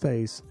them in the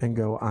face and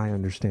go, I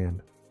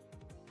understand.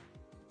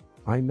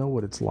 I know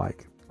what it's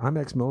like. I'm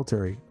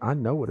ex-military. I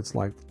know what it's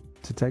like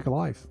to take a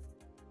life.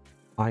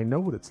 I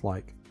know what it's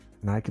like.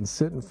 And I can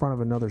sit in front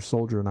of another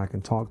soldier and I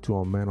can talk to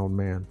him man on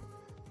man,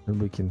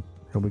 and we can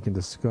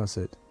discuss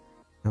it,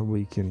 and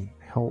we can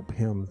help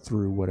him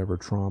through whatever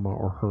trauma,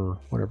 or her,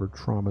 whatever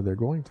trauma they're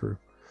going through.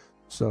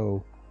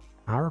 So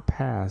our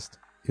past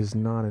is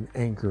not an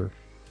anchor.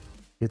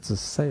 It's a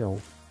sail.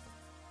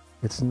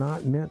 It's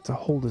not meant to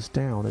hold us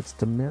down.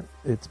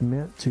 It's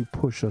meant to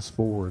push us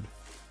forward.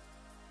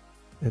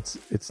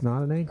 It's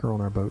not an anchor on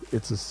our boat.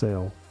 It's a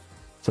sail.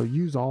 So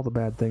use all the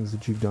bad things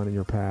that you've done in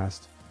your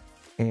past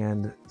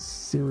and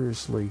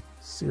seriously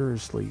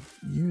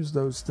use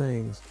those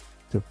things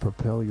to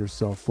propel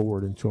yourself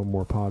forward into a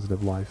more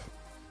positive life.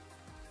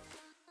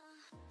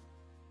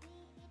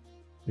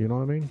 You know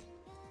what I mean?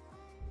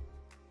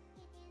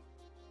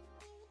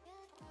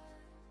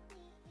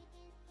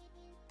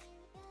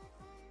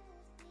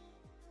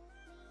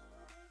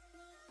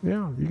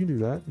 Yeah, you can do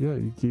that. Yeah,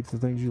 you keep the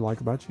things you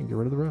like about you and get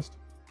rid of the rest.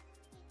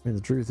 I mean,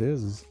 the truth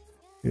is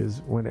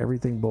when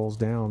everything boils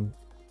down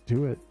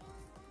to it,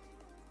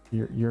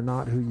 you're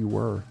not who you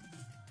were.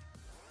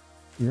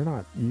 You're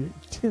not.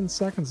 10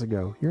 seconds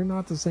ago, you're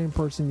not the same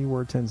person you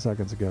were 10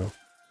 seconds ago.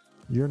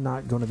 You're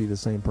not going to be the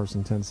same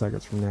person 10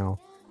 seconds from now.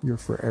 You're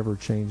forever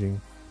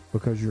changing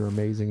because you're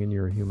amazing and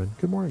you're a human.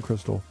 Good morning,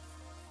 Crystal.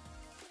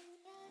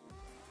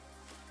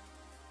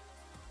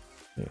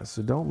 Yeah,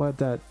 so don't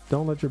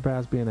let your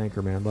past be an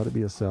anchor, man. Let it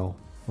be a cell,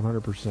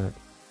 100%.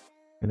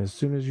 And as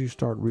soon as you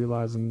start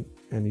realizing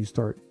and you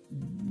start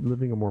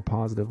living a more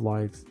positive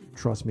life,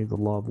 trust me, the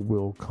love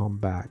will come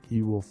back.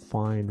 You will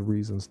find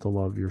reasons to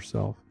love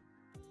yourself.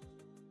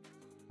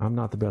 I'm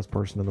not the best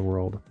person in the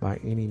world by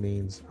any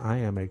means. I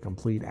am a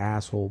complete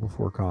asshole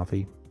before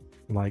coffee.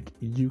 Like,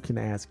 you can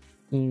ask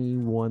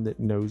anyone that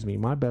knows me.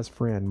 My best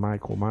friend,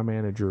 Michael, my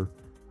manager,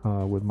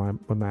 with my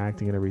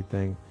acting and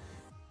everything,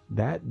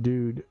 that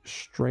dude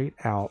straight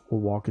out will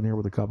walk in here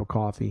with a cup of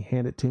coffee,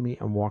 hand it to me,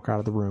 and walk out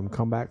of the room.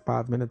 Come back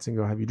 5 minutes and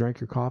go, have you drank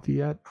your coffee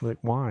yet? I'm like,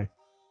 why?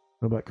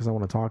 I'm like, because I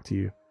want to talk to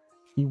you.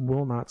 He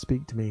will not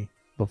speak to me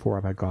before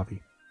I've had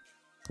coffee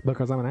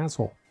because I'm an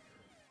asshole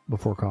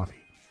before coffee.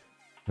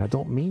 And I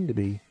don't mean to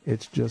be.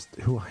 It's just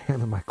who I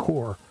am in my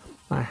core.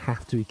 I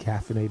have to be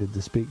caffeinated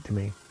to speak to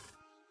me.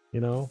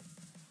 You know?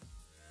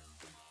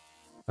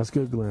 That's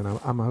good, Glenn.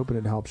 I'm hoping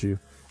it helps you.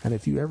 And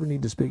if you ever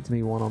need to speak to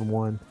me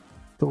one-on-one,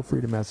 feel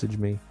free to message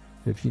me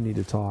if you need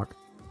to talk.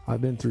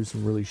 I've been through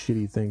some really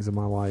shitty things in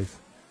my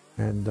life,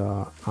 and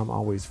I'm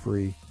always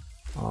free.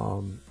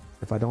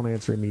 If I don't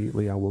answer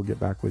immediately, I will get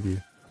back with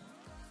you.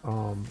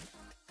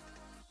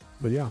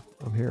 But yeah,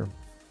 I'm here.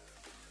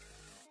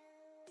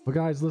 Well,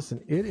 guys,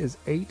 listen, it is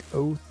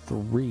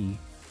 8:03,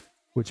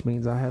 which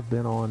means I have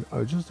been on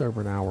just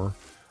over an hour.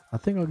 I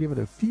think I'll give it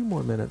a few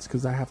more minutes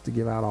because I have to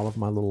give out all of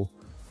my little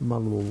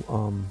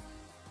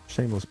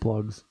shameless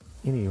plugs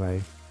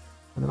anyway.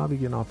 And then I'll be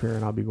getting off here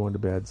and I'll be going to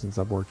bed since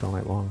I've worked all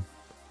night long.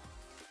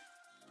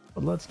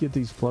 But let's get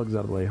these plugs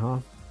out of the way, huh?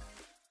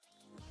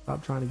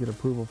 Stop trying to get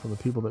approval from the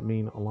people that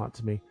mean a lot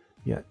to me.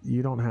 Yeah,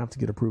 you don't have to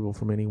get approval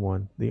from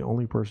anyone. The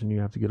only person you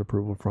have to get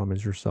approval from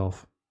is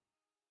yourself.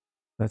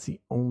 That's the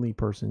only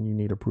person you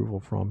need approval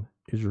from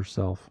is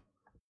yourself.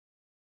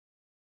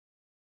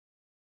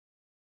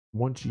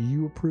 Once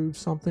you approve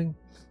something,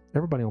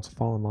 everybody else will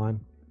fall in line.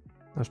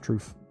 That's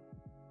truth.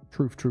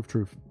 Truth, truth,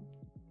 truth.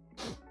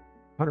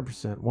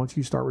 100%. Once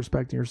you start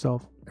respecting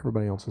yourself,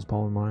 everybody else will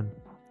fall in line.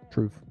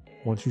 Truth.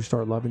 Once you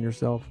start loving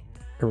yourself,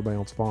 everybody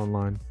else will fall in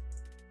line.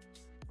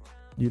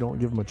 You don't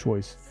give them a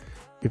choice.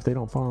 If they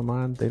don't fall in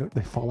line, they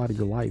fall out of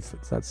your life.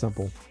 It's that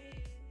simple.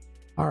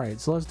 All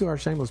right, so let's do our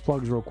shameless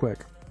plugs real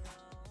quick.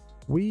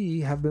 We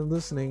have been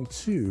listening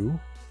to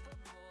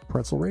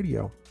Pretzel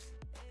Radio.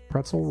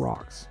 Pretzel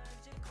rocks.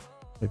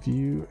 If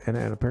you, and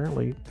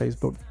apparently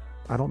Facebook,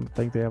 I don't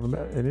think they have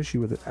an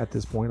issue with it at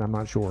this point. I'm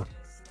not sure.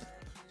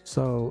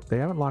 So they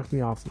haven't locked me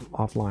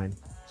offline.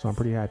 So I'm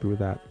pretty happy with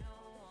that.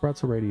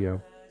 Pretzel Radio.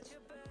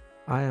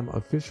 I am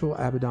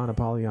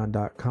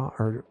OFFICIALABADDONAPOLLYON.com,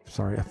 or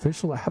sorry,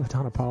 Official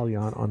Abaddon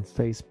Apollyon on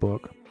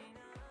Facebook.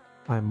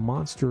 I'm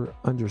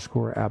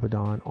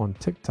Monster_Abaddon on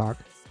TikTok,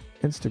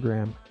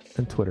 Instagram,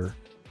 and Twitter.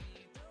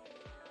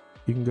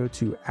 You can go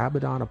to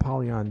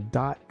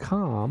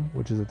AbaddonApollyon.com,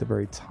 which is at the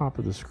very top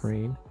of the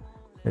screen,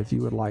 if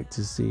you would like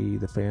to see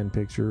the fan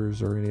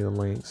pictures or any of the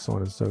links, so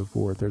on and so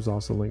forth. There's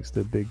also links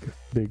to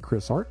Big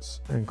Chris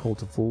Arts and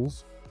Cult of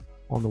Fools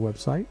on the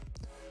website,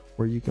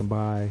 where you can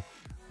buy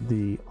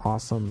the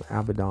awesome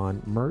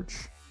Abaddon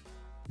merch.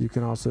 You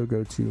can also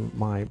go to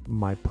my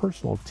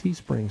personal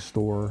Teespring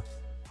store.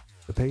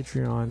 The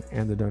Patreon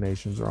and the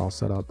donations are all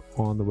set up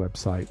on the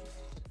website.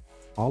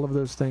 All of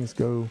those things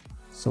go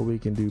so we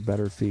can do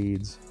better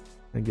feeds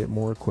and get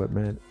more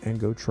equipment and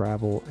go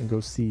travel and go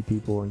see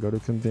people and go to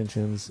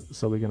conventions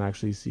so we can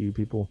actually see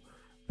people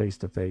face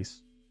to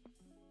face,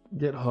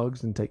 get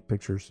hugs and take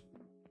pictures.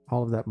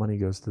 All of that money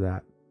goes to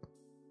that.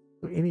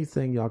 So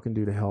anything y'all can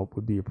do to help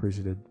would be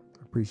appreciated.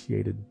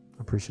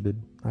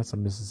 That's a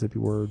Mississippi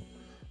word,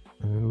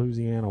 and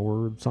Louisiana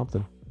word,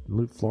 something.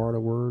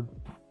 Florida word.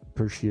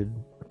 Appreciated.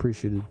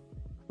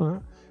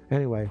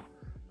 Anyway,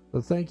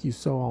 so thank you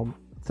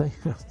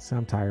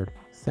I'm tired.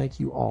 Thank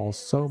you all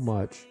so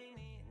much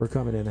for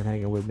coming in and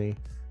hanging with me.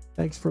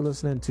 Thanks for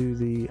listening to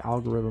the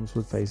algorithms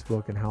with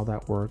Facebook and how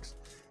that works,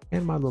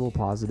 and my little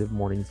positive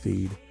morning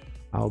feed.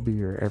 I'll be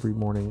here every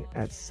morning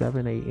at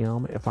 7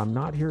 a.m. If I'm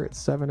not here at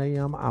 7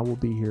 a.m., I will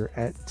be here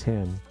at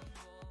 10.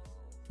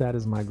 That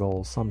is my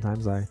goal.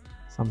 Sometimes I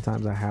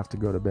have to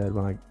go to bed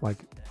when I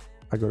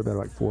go to bed at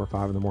like 4 or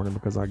 5 in the morning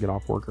because I get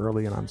off work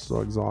early and I'm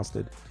so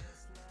exhausted.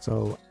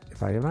 So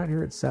if I am not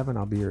here at 7,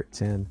 I'll be here at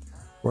 10.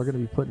 We're going to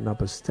be putting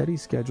up a steady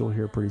schedule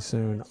here pretty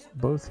soon,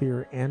 both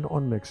here and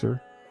on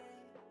Mixer.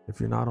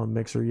 If you're not on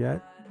Mixer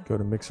yet, go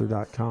to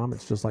mixer.com.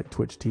 It's just like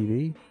Twitch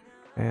TV.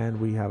 And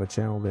we have a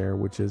channel there,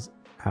 which is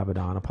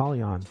Abaddon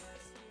Apollyon.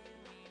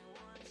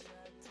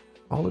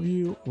 All of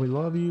you, we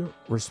love you,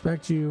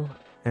 respect you,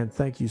 and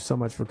thank you so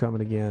much for coming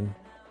again.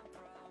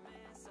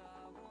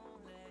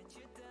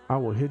 I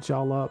will hit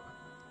y'all up,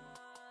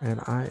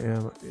 and I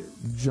am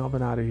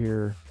jumping out of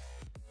here.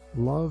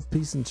 Love,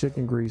 peace, and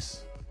chicken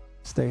grease.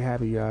 Stay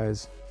happy,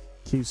 guys.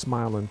 Keep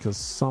smiling, because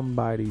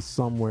somebody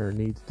somewhere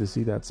needs to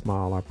see that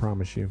smile. I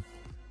promise you.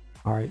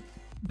 All right.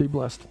 Be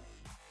blessed.